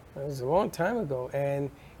 23. That was a long time ago, and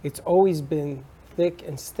it's always been thick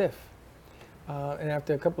and stiff. And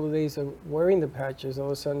after a couple of days of wearing the patches, all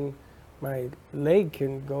of a sudden my leg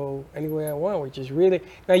can go anywhere I want, which is really,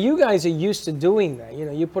 now you guys are used to doing that. You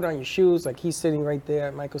know, you put on your shoes, like he's sitting right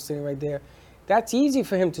there, Michael's sitting right there. That's easy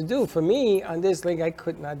for him to do. For me, on this leg, I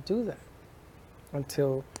could not do that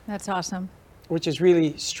until. That's awesome. Which is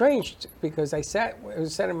really strange, because I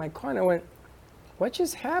was sat in my car and I went, what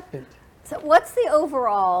just happened? So what's the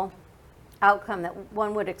overall outcome that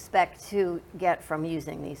one would expect to get from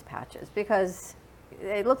using these patches? Because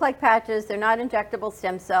they look like patches, they're not injectable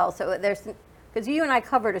stem cells. So there's, because you and I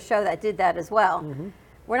covered a show that did that as well. Mm-hmm.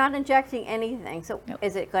 We're not injecting anything. So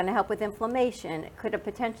is it going to help with inflammation? Could it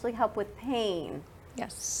potentially help with pain?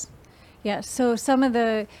 Yes. Yeah, so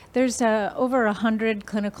there's over 100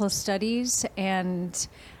 clinical studies, and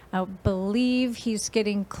I believe he's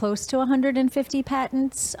getting close to 150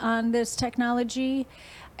 patents on this technology.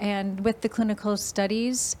 And with the clinical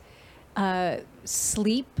studies,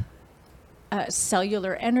 sleep,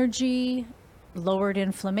 cellular energy, lowered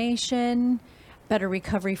inflammation, better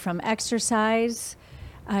recovery from exercise.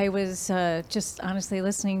 I was just honestly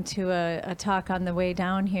listening to a talk on the way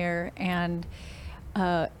down here, and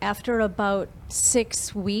after about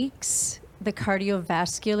 6 weeks, the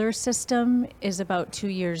cardiovascular system is about 2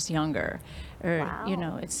 years younger. Or, wow. You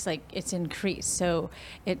know, it's like it's increased. So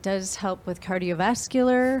it does help with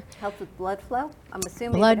cardiovascular. Helps with blood flow? I'm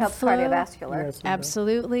assuming it helps cardiovascular. Yes,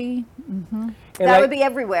 absolutely. Mm-hmm. That would be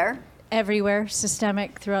everywhere. Everywhere,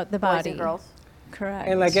 systemic throughout the body. Boys and girls. Correct.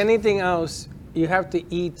 And like anything else, you have to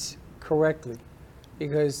eat correctly,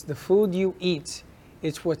 because the food you eat,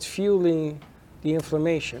 it's what's fueling the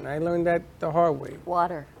inflammation. I learned that the hard way.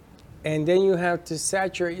 Water. And then you have to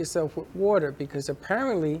saturate yourself with water, because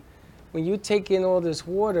apparently when you take in all this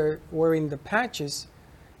water wearing the patches,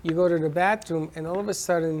 you go to the bathroom, and all of a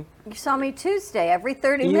sudden, You saw me Tuesday every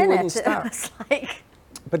 30 you wouldn't minutes. It stop. was like,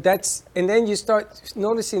 But and then you start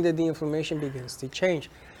noticing that the inflammation begins to change.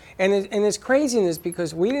 And it's craziness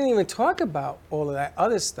because we didn't even talk about all of that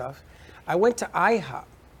other stuff. I went to IHOP,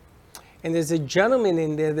 and there's a gentleman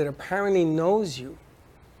in there that apparently knows you.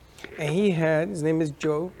 And his name is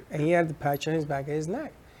Joe, and he had the patch on his back of his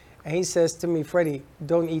neck. And he says to me, Freddie,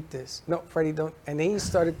 don't eat this. No, Freddie, don't. And then he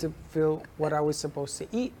started to feel what I was supposed to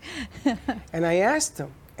eat. And I asked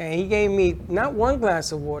him, and he gave me not 1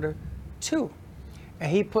 glass of water, 2.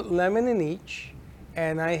 And he put lemon in each.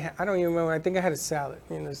 And I don't even remember, I think I had a salad.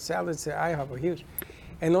 Salads at IHOP are huge.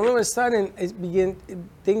 And all of a sudden,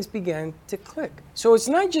 things began to click. So it's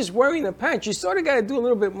not just wearing a patch. You sort of got to do a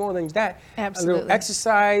little bit more than that. Absolutely. A little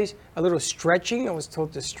exercise, a little stretching. I was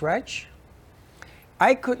told to stretch.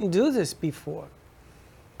 I couldn't do this before.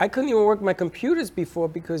 I couldn't even work my computers before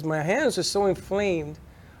because my hands were so inflamed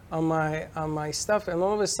on my stuff. And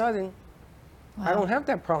all of a sudden, I don't have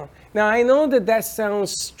that problem. Now, I know that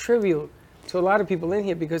sounds trivial to a lot of people in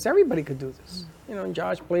here because everybody could do this.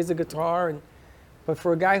 Josh plays the guitar, but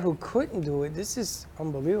for a guy who couldn't do it, this is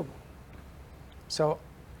unbelievable. So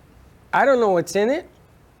I don't know what's in it.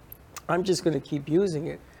 I'm just going to keep using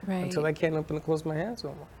it until I can't open and close my hands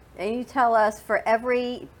no more. and you tell us for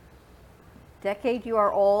every decade you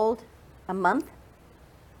are old, a month?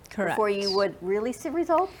 Correct. Before you would really see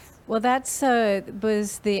results? Well, that's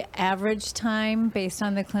was the average time based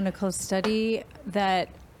on the clinical study that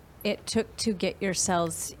it took to get your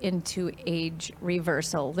cells into age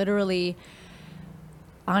reversal. Literally,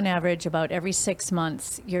 on average, about every 6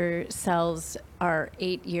 months, your cells are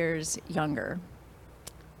 8 years younger.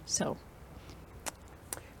 So.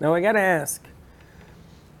 Now I got to ask,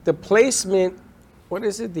 the placement, what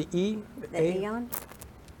is it, the E? The Eon?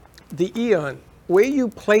 The Eon, where you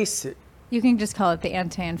place it. You can just call it the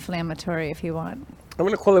anti-inflammatory if you want. I'm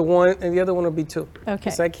going to call it 1, and the other one will be 2. Okay.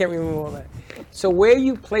 Because I can't remember all that. So where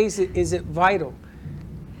you place it, is it vital?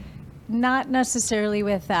 Not necessarily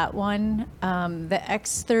with that one. The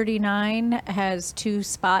X39 has 2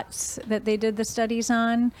 spots that they did the studies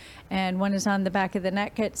on, and one is on the back of the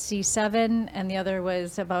neck at C7, and the other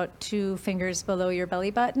was about 2 fingers below your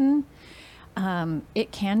belly button.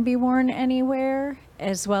 It can be worn anywhere,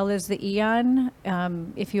 as well as the Eon.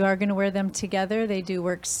 If you are going to wear them together, they do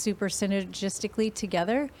work super synergistically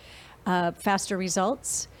together. Faster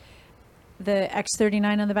results. The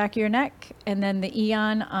X39 on the back of your neck, and then the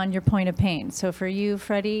Eon on your point of pain. So for you,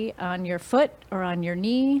 Freddie, on your foot or on your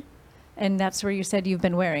knee, and that's where you said you've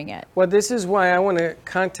been wearing it. Well, this is why I want to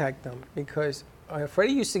contact them, because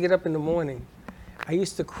Freddie used to get up in the morning. I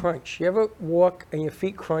used to crunch. You ever walk and your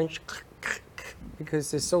feet crunch because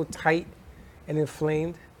they're so tight and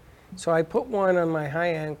inflamed? So I put one on my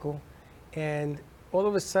high ankle, and all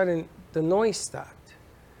of a sudden, the noise stopped.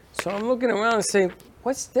 So I'm looking around and saying,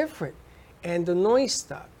 what's different? And the noise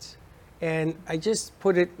stopped. And I just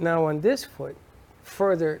put it now on this foot,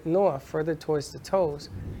 further north, further towards the toes,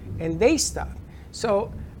 and they stopped.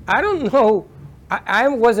 So I don't know, I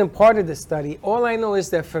wasn't part of the study. All I know is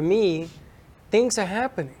that for me, things are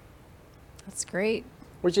happening. That's great.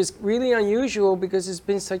 Which is really unusual because it's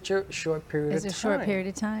been such a short period of time. It's a short period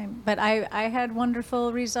of time. But I had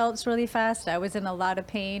wonderful results really fast. I was in a lot of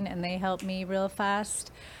pain, and they helped me real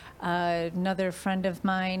fast. Another friend of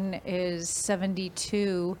mine is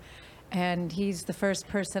 72, and he's the first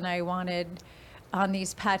person I wanted on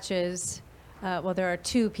these patches. Well, there are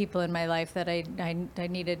 2 people in my life that I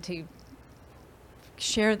needed to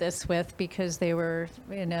share this with because they were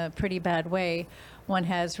in a pretty bad way. One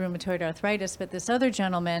has rheumatoid arthritis, but this other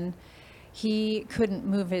gentleman, he couldn't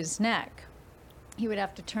move his neck. He would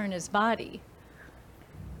have to turn his body.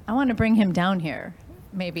 I want to bring him down here,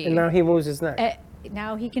 maybe. And now he moves his neck.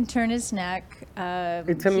 Now he can turn his neck.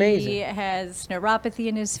 It's amazing. He has neuropathy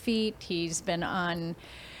in his feet. He's been on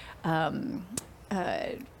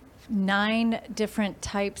 9 different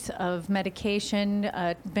types of medication,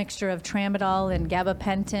 a mixture of tramadol and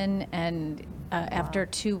gabapentin, and after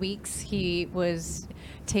 2 weeks, he was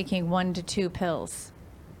taking 1 to 2 pills,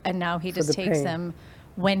 and now he just takes pain. them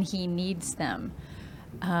when he needs them.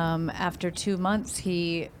 After 2 months,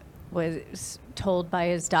 he was told by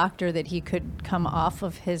his doctor that he could come off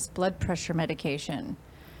of his blood pressure medication.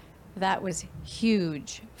 That was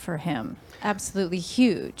huge for him. Absolutely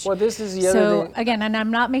huge. Well, this is the other thing. Again, and I'm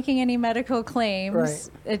not making any medical claims.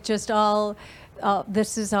 Right. It just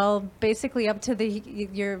this is all basically up to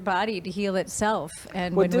your body to heal itself.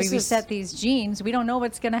 And when we reset these genes, we don't know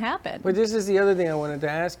what's going to happen. But this is the other thing I wanted to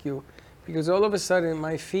ask you, because all of a sudden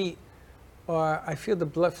my feet I feel the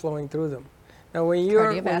blood flowing through them. Now, when you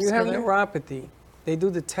have neuropathy, they do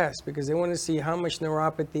the test because they want to see how much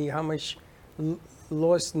neuropathy, how much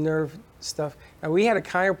lost nerve stuff. Now, we had a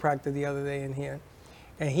chiropractor the other day in here,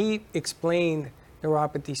 and he explained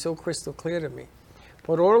neuropathy so crystal clear to me.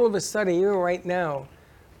 But all of a sudden, even right now,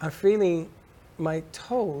 I'm feeling my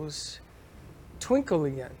toes twinkle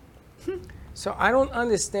again. So I don't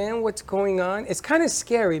understand what's going on. It's kind of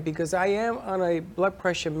scary because I am on a blood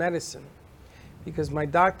pressure medicine because my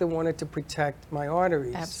doctor wanted to protect my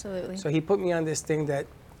arteries. Absolutely. So he put me on this thing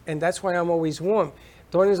and that's why I'm always warm.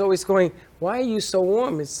 Dawn is always going, why are you so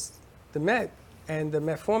warm? It's the med and the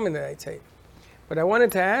metformin that I take. But I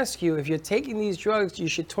wanted to ask you, if you're taking these drugs, you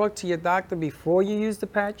should talk to your doctor before you use the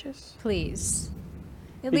patches? Please.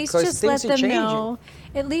 At Because least just let things are them changing. know.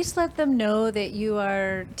 At least let them know that you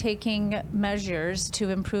are taking measures to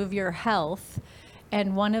improve your health,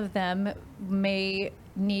 and one of them may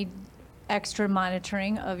need extra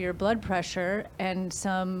monitoring of your blood pressure and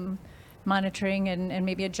some monitoring and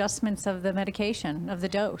maybe adjustments of the medication, of the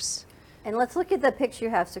dose. And let's look at the picture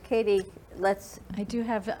you have. So Katie, let's I do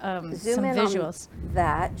have zoom some in visuals. on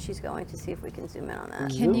that. She's going to see if we can zoom in on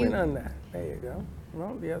that. Zoom in on that. There you go.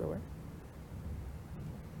 Well, the other way.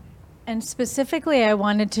 And specifically, I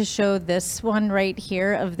wanted to show this one right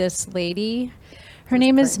here of this lady. Her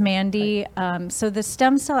name is Mandy. So the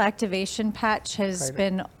stem cell activation patch has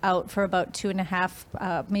been out for about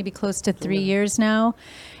 2.5, maybe close to 3 years now.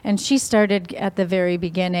 And she started at the very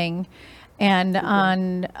beginning. And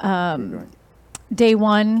on day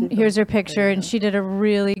one, here's her picture, and she did a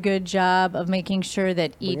really good job of making sure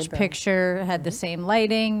that each picture had the same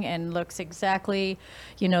lighting and looks exactly,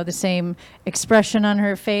 the same expression on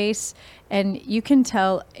her face. And you can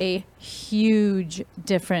tell a huge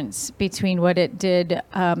difference between what it did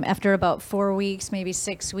after about 4 weeks, maybe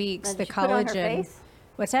 6 weeks. Now, The did she put it on her collagen. face?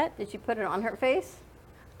 What's that? Did you put it on her face?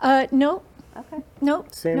 No. Okay.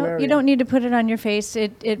 Nope. Same Nope. area. You don't need to put it on your face.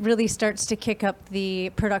 It really starts to kick up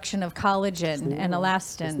the production of collagen and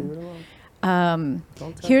elastin.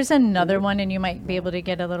 Here's another one, and you might be able to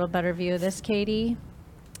get a little better view of this, Katie.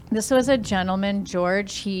 This was a gentleman,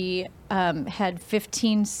 George. He had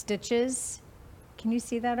 15 stitches. Can you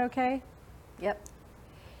see that okay? Yep.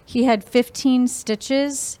 He had 15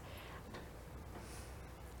 stitches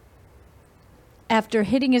after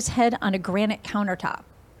hitting his head on a granite countertop.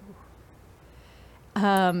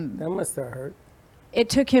 That must have hurt. It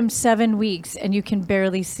took him 7 weeks, and you can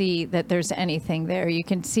barely see that there's anything there. You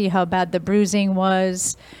can see how bad the bruising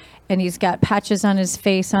was, and he's got patches on his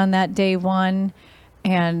face on that day one,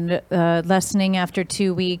 and lessening after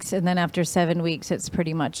 2 weeks, and then after 7 weeks, it's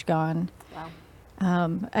pretty much gone.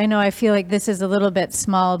 Wow. I know I feel like this is a little bit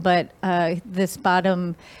small, but this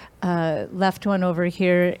bottom left one over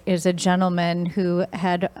here is a gentleman who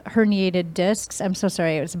had herniated discs. I'm so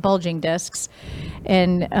sorry, it was bulging discs.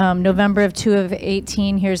 In November of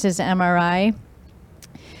 2018, here's his MRI.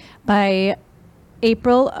 By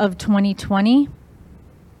April of 2020,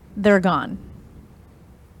 they're gone.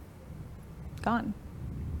 Gone.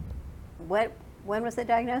 When was the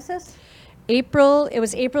diagnosis? November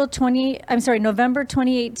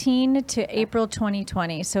 2018 to April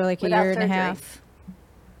 2020 , so like Without a year and a surgery. half.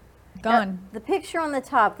 Gone. Now, the picture on the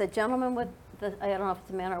top, the gentleman with I don't know if it's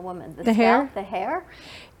a man or a woman. The hair? The hair?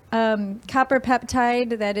 Copper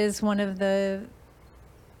peptide, that is one of the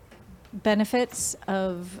benefits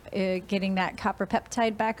of getting that copper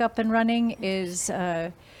peptide back up and running is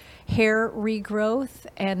hair regrowth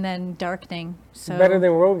and then darkening. So Better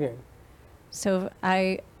than Rogaine. So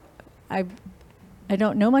I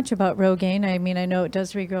don't know much about Rogaine. I mean, I know it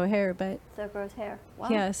does regrow hair, but So it grows hair. Wow.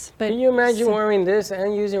 yes. But Can you imagine wearing this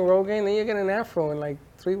and using Rogaine? Then you get an afro in like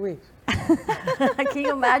 3 weeks. Can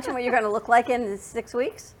you imagine what you're going to look like in 6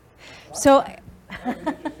 weeks? So I have an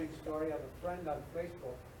interesting story of a friend on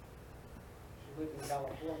Facebook. She lived in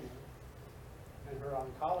California, and her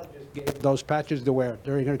oncologist gave those patches to wear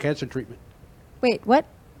during her cancer treatment. wait, what?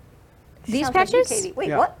 These Sounds like you, patches? Katie. Wait,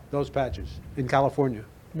 Yeah, what? those patches in California.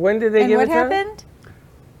 When did they And give what it to her? happened?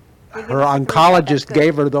 Her oncologist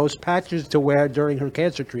gave her those patches to wear during her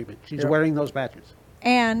cancer treatment. She's wearing those patches.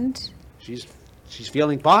 And She's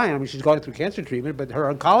feeling fine. I mean, she's going through cancer treatment, but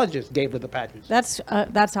her oncologist gave her the patches.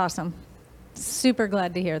 that's awesome. Super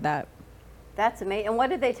glad to hear that. That's amazing. And what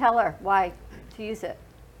did they tell her? Why to use it?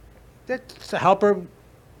 That's to help her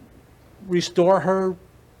restore her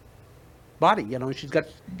body. You know, she's got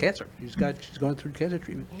cancer. She's going through cancer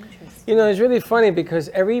treatment. You know, it's really funny because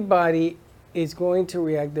everybody is going to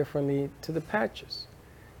react differently to the patches.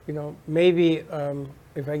 You know, maybe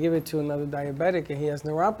if I give it to another diabetic and he has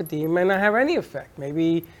neuropathy, it may not have any effect.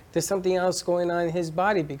 Maybe there's something else going on in his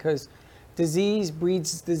body because disease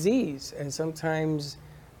breeds disease. And sometimes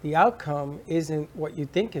the outcome isn't what you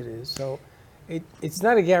think it is. So it's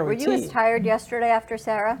not a Were guarantee. you as tired yesterday after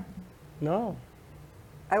Sarah? No,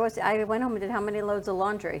 I went home and did how many loads of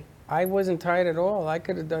laundry? I wasn't tired at all. I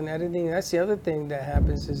could have done editing. That's the other thing that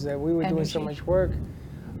happens is that we were doing so much work.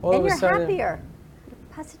 All And of a you're sudden, happier.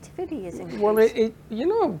 Positivity is increased.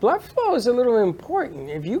 Well, blood flow is a little important.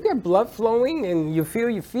 If you get blood flowing and you feel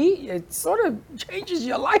your feet, it sort of changes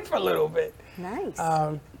your life a little bit. Nice.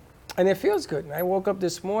 And it feels good. And I woke up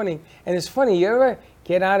this morning, and it's funny, you ever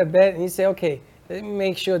get out of bed and you say, okay, let me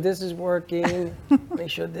make sure this is working, make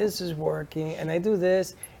sure this is working, and I do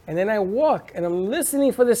this, and then I walk, and I'm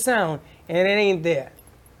listening for the sound, and it ain't there.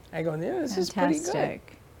 I go, yeah, this is pretty good.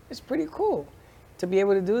 Fantastic. It's pretty cool to be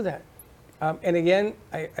able to do that. And again,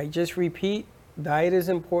 I just repeat, diet is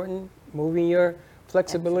important, moving your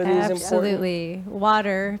flexibility is important. Absolutely.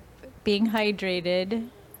 Water, being hydrated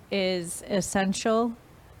is essential.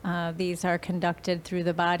 These are conducted through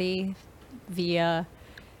the body via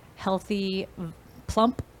healthy,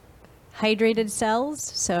 plump, hydrated cells.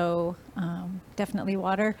 So definitely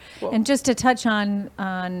water. Well, and just to touch on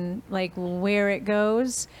like where it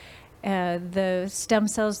goes, the stem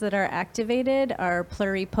cells that are activated are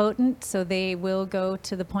pluripotent, so they will go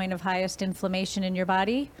to the point of highest inflammation in your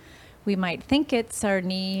body. We might think it's our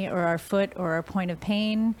knee or our foot or our point of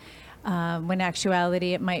pain, when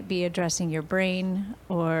actuality it might be addressing your brain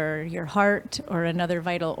or your heart or another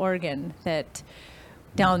vital organ that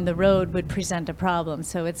down the road would present a problem.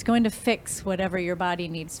 So it's going to fix whatever your body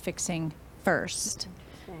needs fixing first.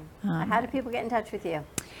 How do people get in touch with you?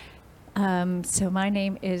 So my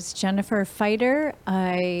name is Jennifer Fighter.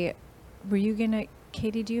 Katie,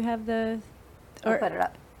 do you have the? I'll put it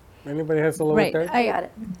up. Anybody has the lower Right, third? I got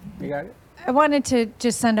it. You got it? I wanted to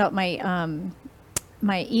just send out my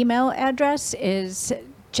my email address is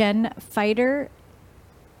jenfighter.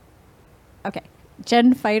 Okay,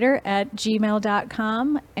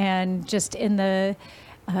 jenfighter@gmail.com, and just in the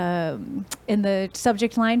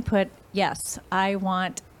subject line put, yes, I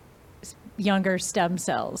want younger stem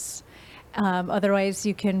cells. Otherwise,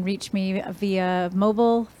 you can reach me via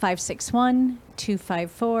mobile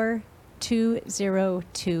 561-254-2028.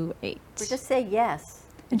 Or just say yes.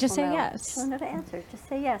 And just say We'll know. yes. We'll know the answer. Just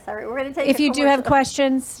say yes. All right, we're going to take If a you do have commercial-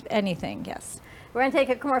 questions, anything, yes. We're going to take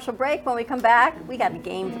a commercial break. When we come back, we got a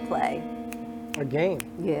game to play. A game?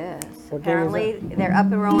 Yes. What game is Apparently, they're up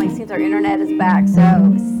and rolling. Seems our internet is back.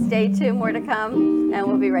 So stay tuned. More to come, and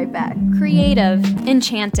we'll be right back. Creative,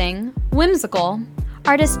 enchanting, whimsical.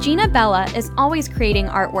 Artist Gina Bella is always creating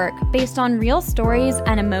artwork based on real stories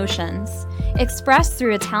and emotions, expressed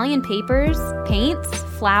through Italian papers, paints,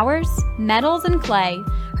 flowers, metals, and clay.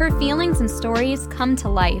 Her feelings and stories come to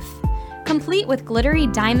life. Complete with glittery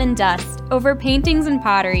diamond dust over paintings and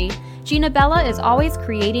pottery, Gina Bella is always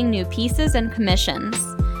creating new pieces and commissions.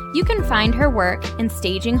 You can find her work in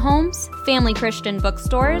staging homes, family Christian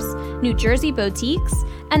bookstores, New Jersey boutiques,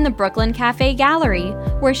 and the Brooklyn Cafe Gallery,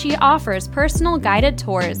 where she offers personal guided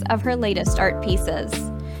tours of her latest art pieces.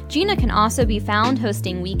 Gina can also be found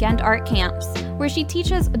hosting weekend art camps, where she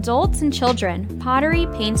teaches adults and children pottery,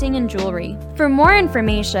 painting, and jewelry. For more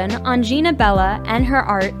information on Gina Bella and her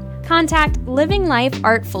art, contact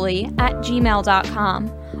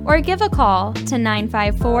livinglifeartfully@gmail.com or give a call to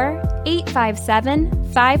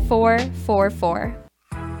 954-857-5444.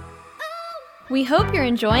 We hope you're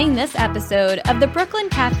enjoying this episode of the Brooklyn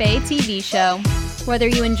Cafe TV show. Whether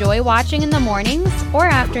you enjoy watching in the mornings or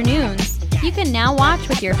afternoons, you can now watch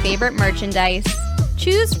with your favorite merchandise.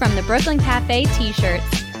 Choose from the Brooklyn Cafe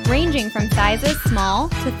t-shirts, ranging from sizes small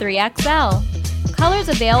to 3XL. Colors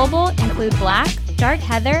available include black, dark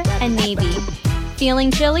heather, and navy. Feeling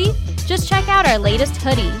chilly? Just check out our latest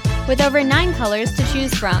hoodie with over 9 colors to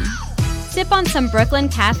choose from. Sip on some Brooklyn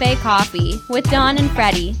Cafe coffee with Dawn and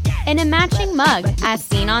Freddie in a matching mug as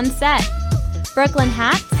seen on set. Brooklyn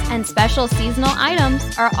hats and special seasonal items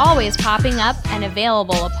are always popping up and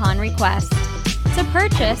available upon request. To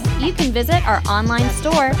purchase, you can visit our online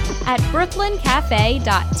store at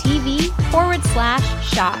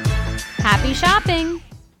brooklyncafe.tv/shop. Happy shopping!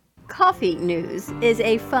 Coffee News is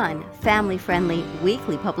a fun, family-friendly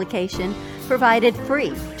weekly publication provided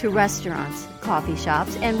free to restaurants, coffee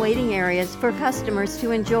shops, and waiting areas for customers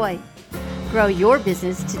to enjoy. Grow your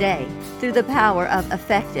business today through the power of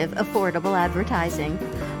effective, affordable advertising.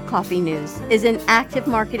 Coffee News is an active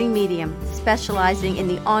marketing medium specializing in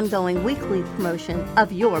the ongoing weekly promotion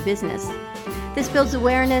of your business. This builds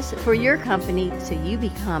awareness for your company so you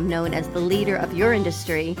become known as the leader of your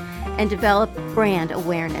industry and develop brand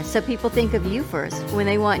awareness so people think of you first when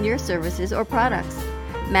they want your services or products.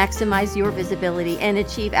 Maximize your visibility and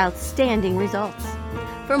achieve outstanding results.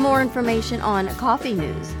 For more information on coffee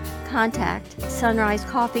news, contact Sunrise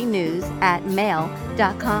Coffee News at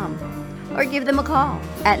mail.com or give them a call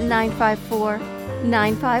at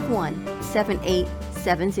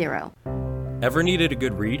 954-951-7870. Ever needed a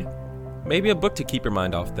good read? Maybe a book to keep your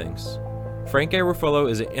mind off things. Frank A. Ruffalo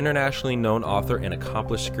is an internationally known author and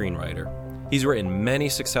accomplished screenwriter. He's written many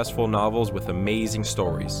successful novels with amazing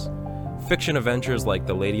stories. Fiction adventures like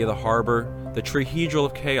The Lady of the Harbor, The Trihedral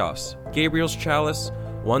of Chaos, Gabriel's Chalice,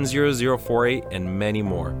 10048, and many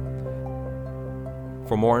more.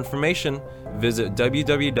 For more information, visit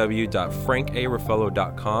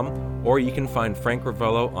www.frankaruffalo.com, or you can find Frank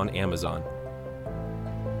Ruffalo on Amazon.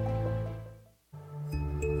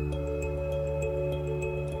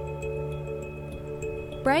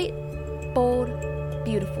 Bright, bold,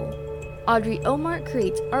 beautiful. Audrey Omart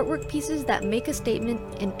creates artwork pieces that make a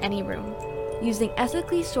statement in any room. Using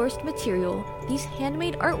ethically sourced material, these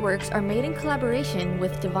handmade artworks are made in collaboration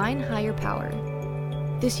with divine higher power.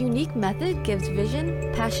 This unique method gives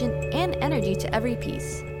vision, passion, and energy to every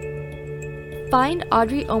piece. Find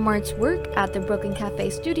Audrey Omart's work at the Brooklyn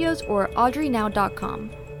Cafe Studios or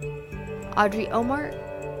audreynow.com. Audrey Omart,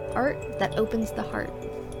 art that opens the heart.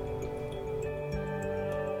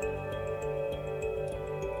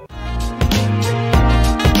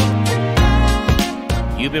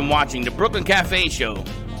 You've been watching the Brooklyn Cafe Show.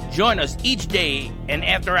 Join us each day and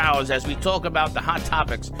after hours as we talk about the hot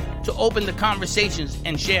topics to open the conversations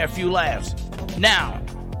and share a few laughs. Now,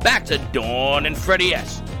 back to Dawn and Freddie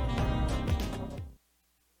S.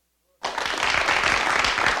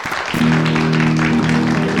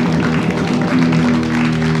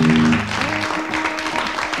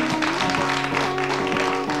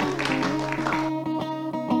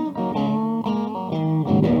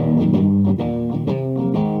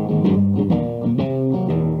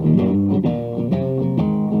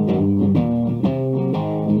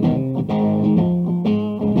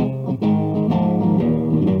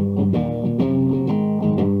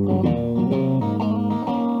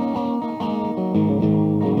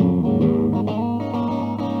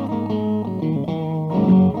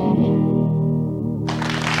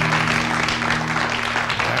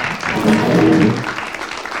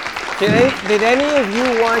 Did any of you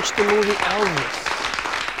watch the movie Elvis?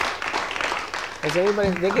 Has anybody?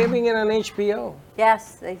 They're giving it on HBO.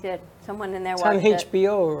 Yes, they did. Someone in there It's watched on it. HBO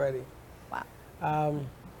already. Wow.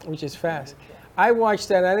 Which is fast. I watched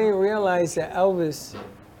that. I didn't realize that Elvis,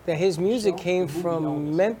 that his music came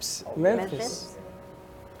from Memphis.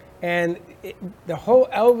 And the whole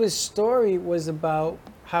Elvis story was about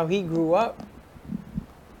how he grew up.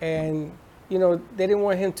 And, you know, they didn't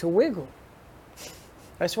want him to wiggle.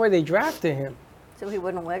 That's why they drafted him. So he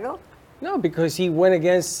wouldn't wiggle? No, because he went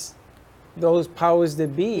against those powers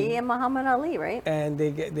that be. He and Muhammad Ali, right? And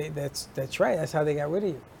that's right. That's how they got rid of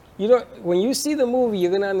you. You don't. When you see the movie,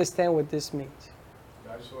 you're gonna understand what this means.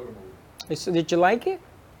 I saw the movie. So did you like it?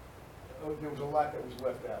 There was a lot that was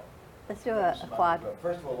left out. Let's do a quad.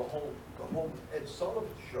 First of all, the whole Ed Sullivan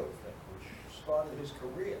Show thing, which started his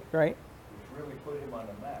career, right? Which really put him on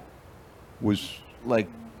the map. Was like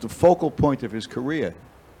the focal point of his career.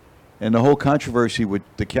 And the whole controversy with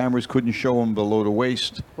the cameras couldn't show him below the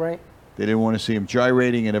waist. Right. They didn't want to see him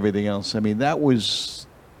gyrating and everything else. I mean, that was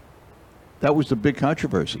the big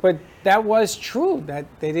controversy. But that was true, that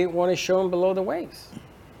they didn't want to show him below the waist.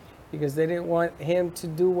 Because they didn't want him to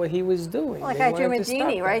do what he was doing. Like They wanted to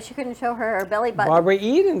Medini, stop right? that. She couldn't show her belly button. Barbara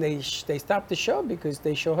Eden, they stopped the show because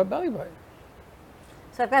they show her belly button.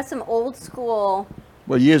 So I've got some old school.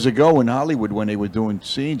 Well, years ago in Hollywood, when they were doing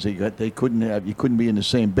scenes, you couldn't be in the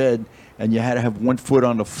same bed, and you had to have one foot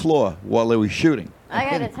on the floor while they were shooting. I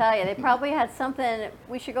got to tell you, they probably had something.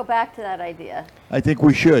 We should go back to that idea. I think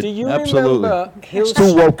we should. Do you absolutely. remember It's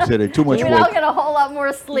too woke today. Too much We'd all woke. get a whole lot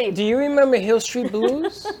more sleep. Do you remember Hill Street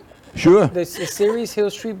Blues? Sure. The series Hill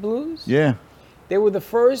Street Blues? Yeah. They were the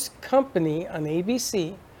first company on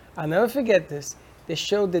ABC, I'll never forget this, that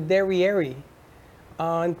showed the derriere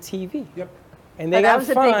on TV. Yep. And they But that got was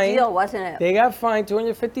a fined. big deal, wasn't it? They got fined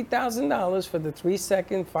 $250,000 for the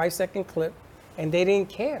 3-second, 5-second clip, and they didn't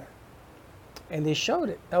care. And they showed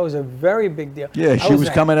it. That was a very big deal. Yeah, I she was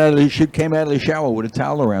like, she came out of the shower with a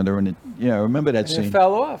towel around her, and I remember that and scene. it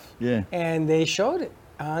fell off. Yeah. And they showed it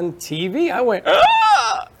on TV. I went,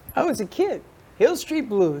 ah! I was a kid. Hill Street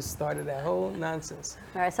Blues started that whole nonsense.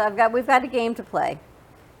 All right, so we've got a game to play.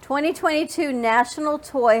 2022 National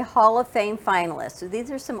Toy Hall of Fame finalists. So these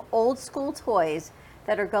are some old school toys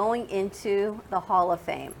that are going into the Hall of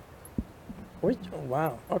Fame. Oh,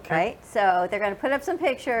 wow. Okay. Right? So they're going to put up some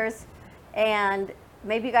pictures, and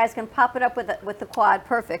maybe you guys can pop it up with the quad,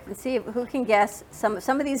 perfect, and see who can guess. Some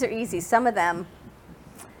of these are easy. Some of them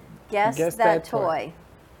Guess that toy.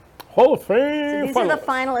 Hall of So Fame. these are the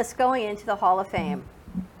finalists going into the Hall of Fame.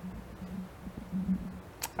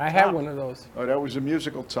 I had one of those. Oh, that was a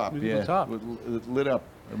musical top. Musical top. It lit up.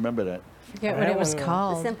 I remember that. Forget what it was The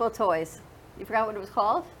called. Simple Toys. You forgot what it was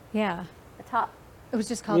called? Yeah. The top. It was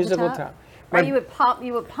just called Musical the top. top. Or you would pump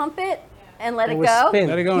it and let it would go. spin.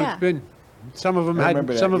 Let it go Yeah. and spin. Some of them I had,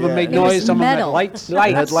 remember some that, of them yeah. made It was noise, some of them had metal. lights.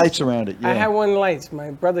 It had lights around it, yeah. I had one lights. My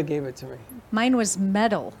brother gave it to me. Mine was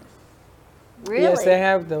metal. Really? Yes, they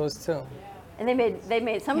have those too. And they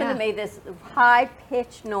made some of Yeah. them made this high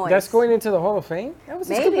pitched noise. That's going into the Hall of Fame? That was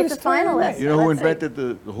the Maybe it's a stupidest toy I finalist. made. You know who Let's see. invented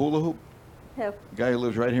the hula hoop? Who? A guy who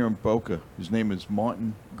lives right here in Boca. His name is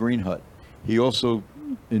Martin Greenhut. He also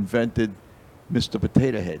invented Mr.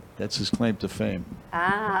 Potato Head. That's his claim to fame.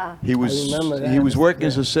 Ah. He was remember that. he was working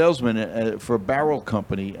as a salesman for a barrel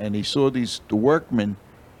company, and he saw the workmen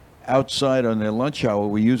outside on their lunch hour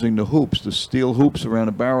were using the hoops, the steel hoops around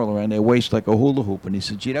a barrel around their waist like a hula hoop. And he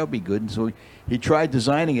said, "Gee, that would be good." And so he tried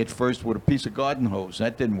designing it first with a piece of garden hose.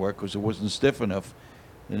 That didn't work because it wasn't stiff enough.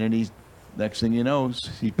 And then next thing you know,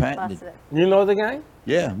 he patented Busted it. it. You know the guy?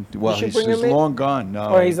 Yeah, well, should he's bring him in. long gone.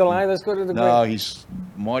 No, Oh, he's alive? Let's go to the No, grave.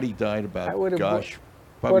 Marty died I about, would've gosh,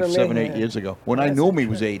 brought probably him 7, in 8 here. years ago. When I That's knew a him, he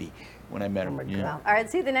was trip. 80 when I met him. my yeah. Wow. All right,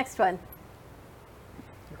 see the next one.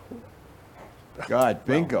 God,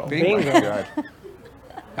 bingo. Bingo. Oh, my God.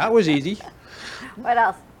 That was easy. What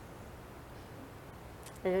else?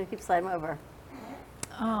 They're gonna keep sliding over.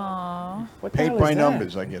 Oh. What the Paint hell by is that?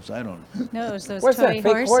 numbers, I guess. I don't know. No, it was those What's that, toy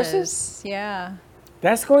fake horses. horses? Yeah.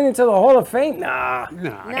 That's going into the Hall of Fame? Nah.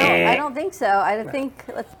 No, I don't think so. I think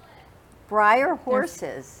Breyer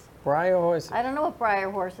horses. Breyer horses. I don't know what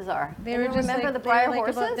Breyer horses are. They were Anyone just remember like, the they were Breyer like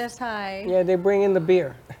horses? about this high. Yeah, they bring in the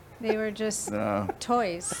beer. They were just No.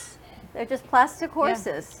 toys. They're just plastic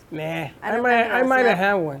horses. Nah. I I don't might remember those, have no.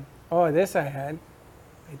 had one. Oh, this I had.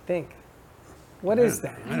 I think. What is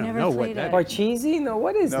that? I don't never know what played that it. Or cheesy? No,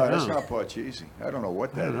 what is No, that? that's not Parcheesi. I don't know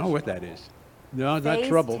what I that don't is. know what that is. No, not Phase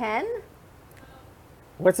trouble. 10?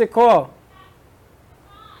 What's it called?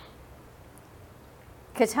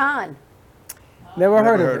 Catan. Never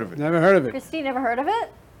heard of it. Never heard of it. Christine, never heard of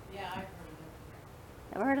it? Yeah, I've heard of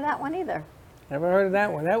it. Never heard of that one either. Never heard of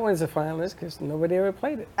that one. That one's a finalist because nobody ever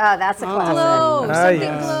played it. Oh, that's a classic. Glow. Ah, Something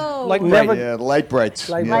yes. glow. Like Never- Yeah, the light brights.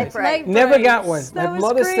 Light yeah. brights. Light Never brights. got one. That My was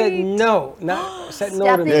mother said great. no. Said no to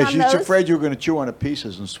Stepping me. Yeah, on she's those? afraid you were going to chew on the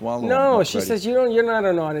pieces and swallow them. No, not she Freddie. says you're not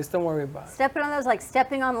an artist. Don't worry about Stepping on those like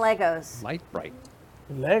stepping on Legos. Light bright.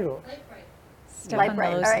 it. Lego. Step Light on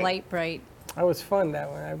bright, those all right. light bright. That was fun. That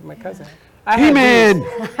one. My cousin. He-Man!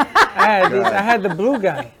 I had the blue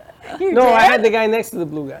guy. No, I had the guy next to the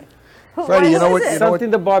blue guy. Freddie, you know was what? it? You know what?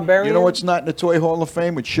 Something the Barbarian. You know what's not in the Toy Hall of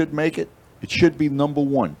Fame? It should make it. It should be number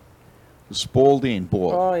 1. The Spalding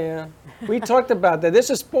ball. Oh yeah, we talked about that. This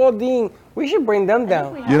is Spalding. We should bring them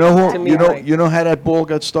down. You know To who? me, You know. like- You know how that ball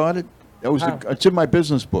got started? That was. How? It's in my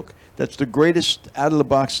business book. That's the greatest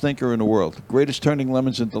out-of-the-box thinker in the world. The greatest turning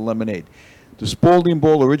lemons into lemonade. The Spalding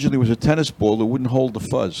ball originally was a tennis ball that wouldn't hold the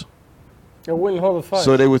fuzz. It wouldn't hold a fudge.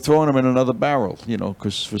 So they were throwing them in another barrel, you know,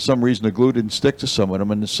 because for some reason the glue didn't stick to some of them,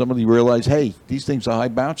 and somebody realized, hey, these things are high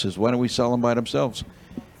bounces. Why don't we sell them by themselves?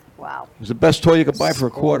 Wow. It was the best toy you could buy for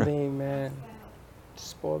a quarter. Spalding, man.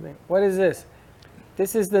 Spalding. What is this?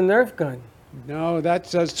 This is the Nerf gun. No,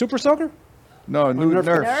 that's Super Soaker? No, new Nerf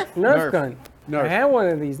gun. Nerf. Nerf gun. Nerf. I had one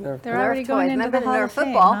of these Nerf. They're Nerf already going toys. into Remember the the Hall Nerf of Fame,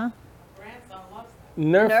 football? huh?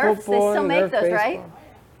 Nerf Nerfs, they football. still make Nerf those, baseball. right?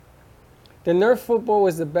 The Nerf football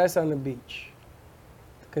was the best on the beach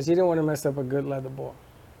because you didn't want to mess up a good leather ball.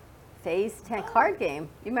 Phase 10 card game.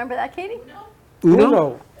 You remember that, Katie?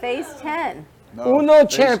 Uno. Phase 10. No, Uno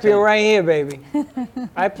Phase champion 10. right here, baby.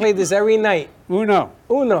 I played this every night. Uno.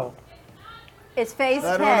 Uno. It's Phase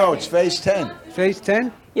 10. No, it's Phase 10. Phase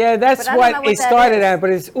 10? Yeah, that's But I don't know what what it that started is. at, but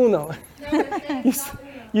it's Uno.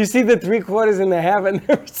 You see the 3/4 and the half, and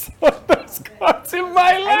never saw those cards in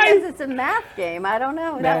my I life. guess it's a math game. I don't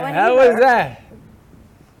know. The That one hell either. was that?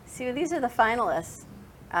 See, these are the finalists.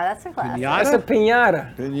 That's a classic. That's a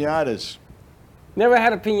piñata. Pinatas. Never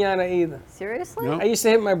had a piñata either. Seriously? I used to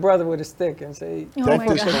hit my brother with a stick and say, Oh Take my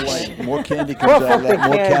this to gosh. light. More candy "Cough comes out up of the that,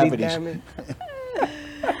 more candy, cavities. damn it."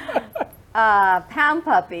 Pound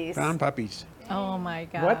puppies. Brown puppies. Oh my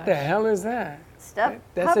god. What the hell is that? Stuffed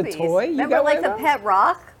That's a puppies. toy? You Remember got like one the of those? pet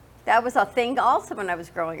rock? That was a thing also when I was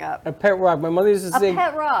growing up. A pet rock. My mother used to A say,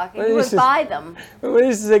 pet rock. What And you is would this? buy them. my mother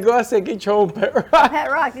used to say, go outside, get your own pet rock.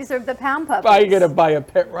 Pet rock. These are the pound puppies. Why you gonna buy a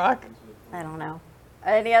pet rock? I don't know.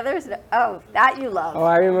 Any others? Oh, that you love. Oh,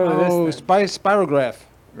 I remember Oh, this thing. spirograph.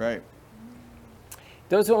 Right.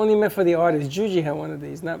 Those were only meant for the artists. Juji had one of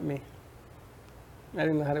these, not me. I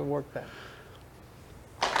didn't know how to work that.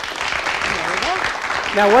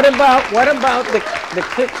 Now, what about the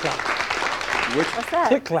click clack? What's that?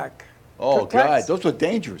 Click clack. Oh, Click God, clacks? those were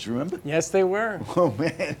dangerous, remember? Yes, they were. Oh,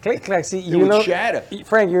 man. Click clacks. See, They you would know, shatter.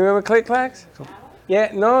 Frank, you remember click clacks?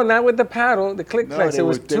 Yeah, no, not with the paddle. The click No, clacks. they It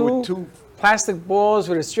was were two plastic balls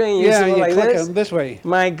with a string. You used Yeah, to go you like click this. them this way.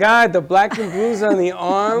 My God, the black and blues on the How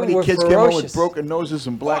arm many were kids came home with ferocious. broken noses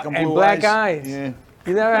and black and blue And black eyes? eyes. Yeah.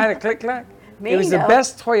 You never had a click clack? Me, It was the no.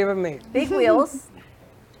 best toy ever made. Big wheels,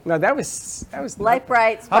 No, that was light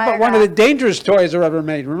bright. How about one of the dangerous toys that ever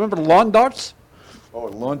made? Remember the lawn darts? Oh,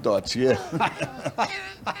 lawn darts, yeah.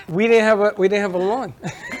 We didn't have a lawn.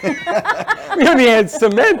 We only had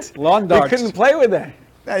cement. Lawn We darts. couldn't play with that.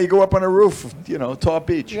 Now you go up on a roof, Tar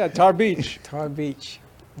Beach. Yeah, Tar Beach. Tar Beach.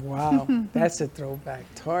 Wow, that's a throwback.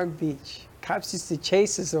 Tar Beach. Cops used to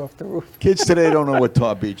chase us off the roof. Kids today don't know what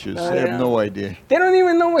Tar Beach is. Oh, They yeah. have no idea. They don't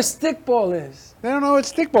even know what stickball is. They don't know what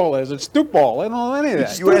stickball is. It's stoop ball. They don't know any of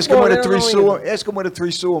that. You ask them what they a don't three know sewer. either. Ask them what a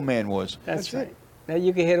three sewer man was. That's right. Now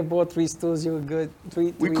you can hit a ball 3 stools. You were good.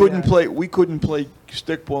 We couldn't play. We couldn't play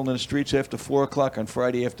stickball in the streets after 4 o'clock on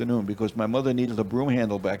Friday afternoon because my mother needed a broom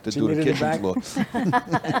handle back to She do the needed it kitchen back? floor.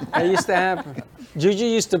 That used to happen. Juju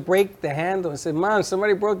used to break the handle and say, "Mom,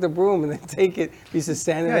 somebody broke the broom," and then take it. We used to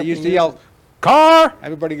stand it Yeah, up. I used and to use yell, it. car!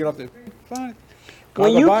 Everybody get off the fine. Car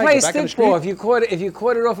When go you by, play go back in the stickball, street. if you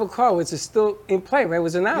caught it off a car, was it still in play? Right? It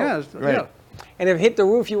was an out. Yeah, it's- Right. yeah. And if it hit the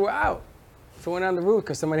roof, you were out. If it went on the roof,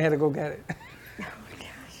 because somebody had to go get it.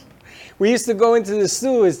 We used to go into the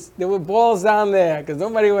sewers. There were balls down there because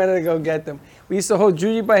nobody wanted to go get them. We used to hold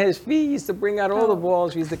Juju by his feet. He used to bring out all the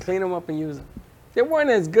balls. We used to clean them up and use them. They weren't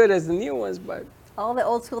as good as the new ones, but All the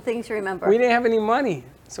old school things you remember. we didn't have any money.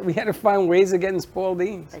 So we had to find ways of getting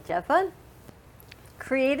Spaldings. Did you have fun?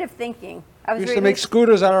 Creative thinking. I was We used to reading make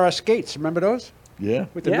scooters out of our skates. Remember those? Yeah.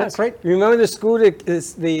 With the milk Yes. crate? Remember the scooter,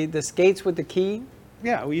 the skates with the key?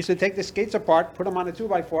 Yeah, we used to take the skates apart, put them on a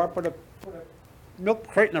 2x4, put a milk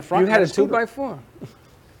crate in the front. You had a and scooter. 2x4.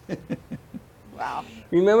 Wow.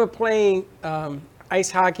 Remember playing ice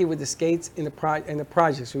hockey with the skates in the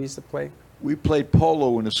projects we used to play? We played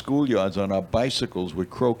polo in the schoolyards on our bicycles with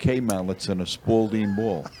croquet mallets and a Spalding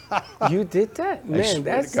ball. You did that? I Man, swear to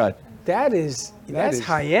that's God. that's is-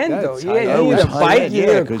 high end though. that's Yeah, high you end. need That a was high bike, end, you yeah,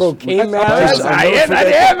 need a 'cause croquet that's mallet. uptown. That's I'll high never end. I forget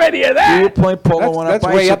didn't have any of We were that. playing polo on our That's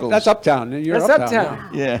way up. bicycles. That's uptown. You're That's uptown. uptown.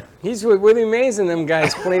 Yeah. He's with Willie Mays and them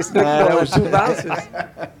guys playing stickball with 2 bouncers.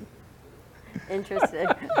 Interesting.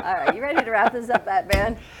 All right, you ready to wrap this up,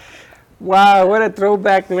 Batman? Wow, what a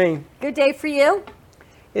throwback name. Good day for you.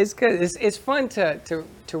 It's good. It's fun to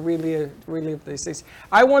relive these things.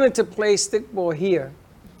 I wanted to play stickball here,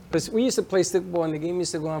 because we used to play stickball and the game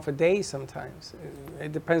used to go on for days sometimes.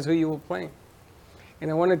 It depends who you were playing. And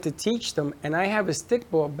I wanted to teach them, and I have a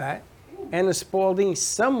stickball bat and a Spalding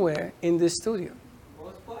somewhere in this studio.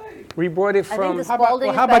 We brought it think from. the How about, Spalding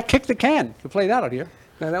well, is how about back- kick the can? You play that out here.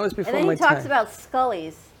 No, that was And before then my he talks time. about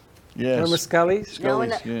Scullies. Yes. Remember Scully's? No,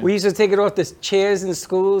 and Scullies, yeah. We used to take it off the chairs in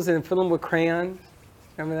schools and fill them with crayons.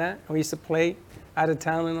 Remember that? And we used to play out of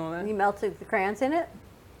town and all that. You melted the crayons in it?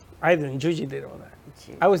 I didn't. Juju did all that.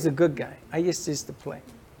 I was a good guy. I used to play.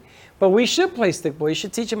 But we should play stickball. You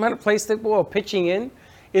should teach them how to play stickball or pitching in.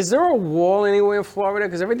 Is there a wall anywhere in Florida?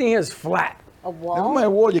 Because everything here is flat. A Never wall?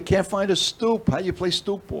 mind wall. You can't find a stoop. How you play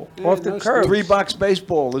stoop ball? Off the curb. 3-box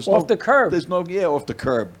baseball. There's Off the curb. There's no off the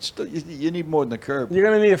curb. Still, you need more than a curb. You're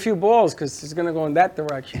going to need a few balls because it's going to go in that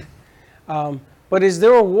direction. But is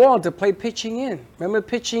there a wall to play pitching in? Remember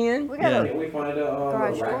pitching in? We got Can we find a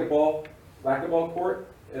Garage racquetball court,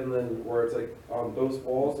 and then where it's like those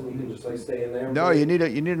balls, and you can just like stay in there? and No, play? you need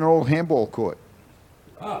an old handball court.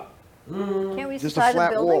 Ah. Can't we Just a slide flat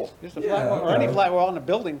the building? wall. Just a flat wall, or any flat wall in a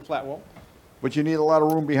building, flat wall. But you need a lot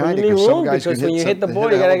of room behind you it need because some room guys can because when you hit the some- ball,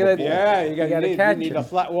 hit you a gotta hell of a get it- ball. Yeah, you gotta need, catch you need it. a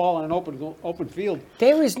flat wall and an open field.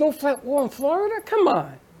 There is no flat wall in Florida? Come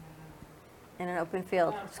on. In an open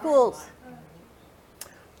field. Schools.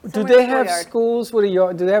 Do Somewhere they in the have schoolyard. schools with a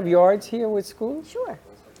yard? Do they have yards here with schools? Sure.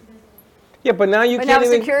 Yeah, but now you But can't now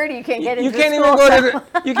even. security, you can't get you into can't the even school, go so- to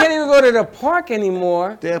the. You can't even go to the park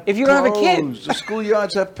anymore They're if you don't have a kid. closed. The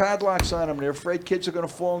schoolyards have padlocks on them. They're afraid kids are going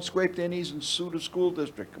to fall and scrape their knees and sue the school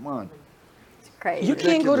district. Come on. It's crazy. You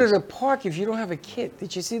can't go to Ridiculous. the park if you don't have a kid.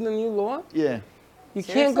 Did you see the new law? Yeah. You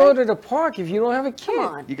Seriously? can't go to the park if you don't have a kid. Come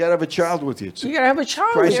on. You got to have a child with you. It's You gotta have a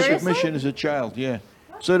child. price of Seriously? admission is a child, yeah.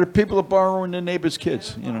 So the people are borrowing their neighbors'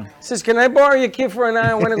 kids, you know. Says, can I borrow your kid for an hour?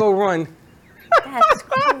 I want to go run. That's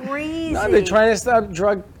crazy. No, they're trying to stop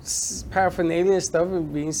drug paraphernalia and stuff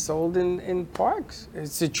being sold in parks.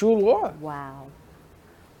 It's a true law. Wow.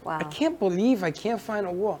 Wow. I can't believe I can't find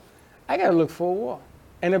a wall. I gotta look for a wall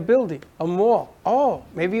and a building, a mall. Oh,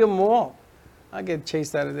 maybe a mall. I'll get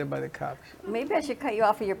chased out of there by the cops. Maybe I should cut you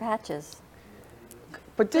off of your patches.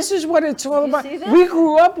 But this is what it's all Did you about. see this? We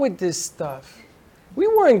grew up with this stuff. We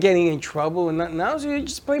weren't getting in trouble and nothing else. We were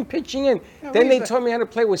just playing pitching in. Yeah, Then we they used to- taught me how to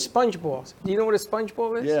play with sponge balls. Do you know what a sponge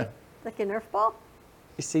ball is? Yeah. Like a Nerf ball?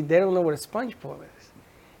 You see, they don't know what a sponge ball is.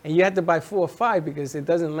 And you have to buy 4 or 5 because it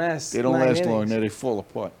doesn't last. They don't 9 last long. innings. They fall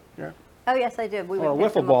apart. Yeah. Oh, yes, I did. We Or would a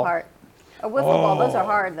pick them wiffle ball. apart. A wiffle ball. Those are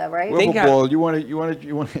hard, though, right? Wiffle ball. You want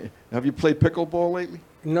to? Have you played pickleball lately?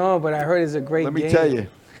 No, but I heard it's a great Let game. me tell you,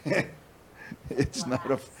 it's not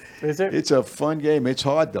a. Is it? It's a fun game. It's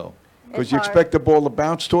hard though, because It's you hard. expect the ball to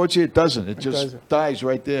bounce towards you. It doesn't. It just doesn't. dies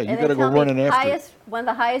right there. You And got to they go tell me running after it. one of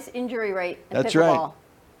the highest injury rate in That's right. pickleball.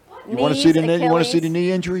 You want to see the Knees, you want to see the Achilles.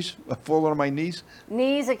 knee injuries? I fall on my knees.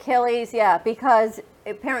 Knees, Achilles, yeah, because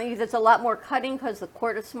apparently there's a lot more cutting because the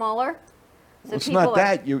court is smaller. So Well, it's people not are-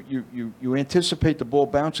 that. You anticipate the ball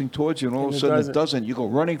bouncing towards you, and all And of a it sudden doesn't. it doesn't. You go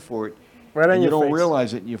running for it, Right on and you your don't face.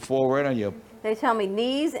 realize it, and you fall right on your. They tell me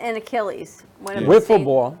knees and Achilles. One of the Wiffle same-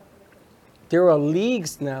 ball. There are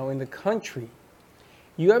leagues now in the country.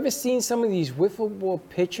 You ever seen some of these wiffle ball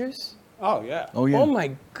pitchers? Oh, yeah. Oh yeah. Oh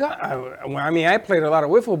my God! I mean, I played a lot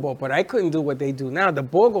of wiffle ball, but I couldn't do what they do now. The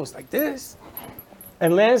ball goes like this,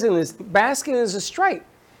 and lands in this basket as a strike,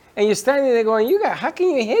 and you're standing there going, how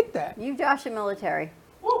can you hit that?" You, Josh, are military.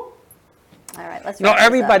 All right, let's. No, wrap this up.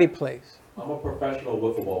 everybody plays. I'm a professional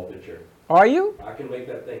wiffle ball pitcher. Are you? I can make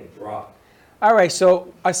that thing drop. All right.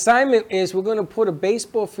 So assignment is we're gonna put a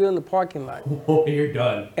baseball field in the parking lot, Oh, you're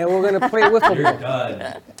done. and we're gonna play wiffle You're ball.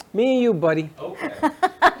 done. Me and you, buddy. Okay.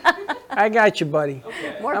 I got you, buddy.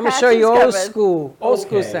 More I'm gonna show you patches old covered. school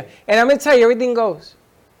Okay. stuff, and I'm gonna tell you everything goes.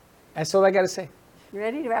 That's all I gotta say. You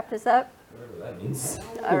ready to wrap this up? Whatever that means.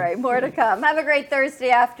 All right, more to come. Have a great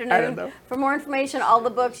Thursday I don't afternoon. know. For more information, all the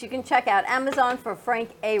books, you can check out Amazon for Frank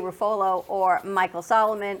A. Ruffolo or Michael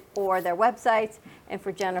Solomon or their websites. And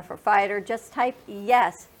for Jennifer Fighter, just type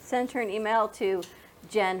yes. Send her an email to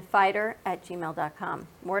jenfighter@gmail.com.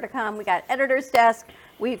 More to come. We got Editor's Desk.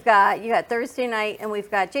 You got Thursday night, and we've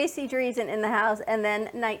got JC Dreesen in the house, and then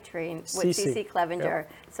Night Train with CC. CC Clevenger.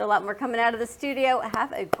 Yep. So a lot more coming out of the studio.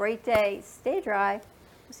 Have a great day. Stay dry.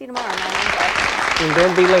 We'll see you tomorrow. 9 a.m. And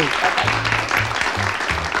don't be late.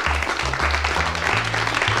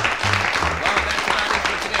 Well, that's about it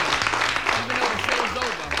for today. Even though the show's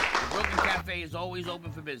over, the Broken Cafe is always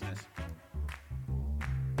open for business.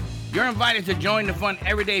 You're invited to join the fun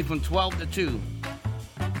every day from 12 to 2.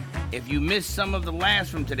 If you missed some of the laughs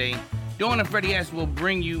from today, Dawn and Freddie S. will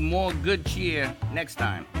bring you more good cheer next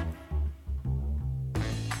time.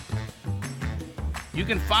 You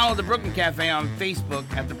can follow the Brooklyn Cafe on Facebook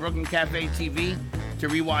at the Brooklyn Cafe TV to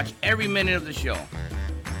rewatch every minute of the show.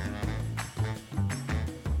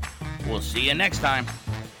 We'll see you next time.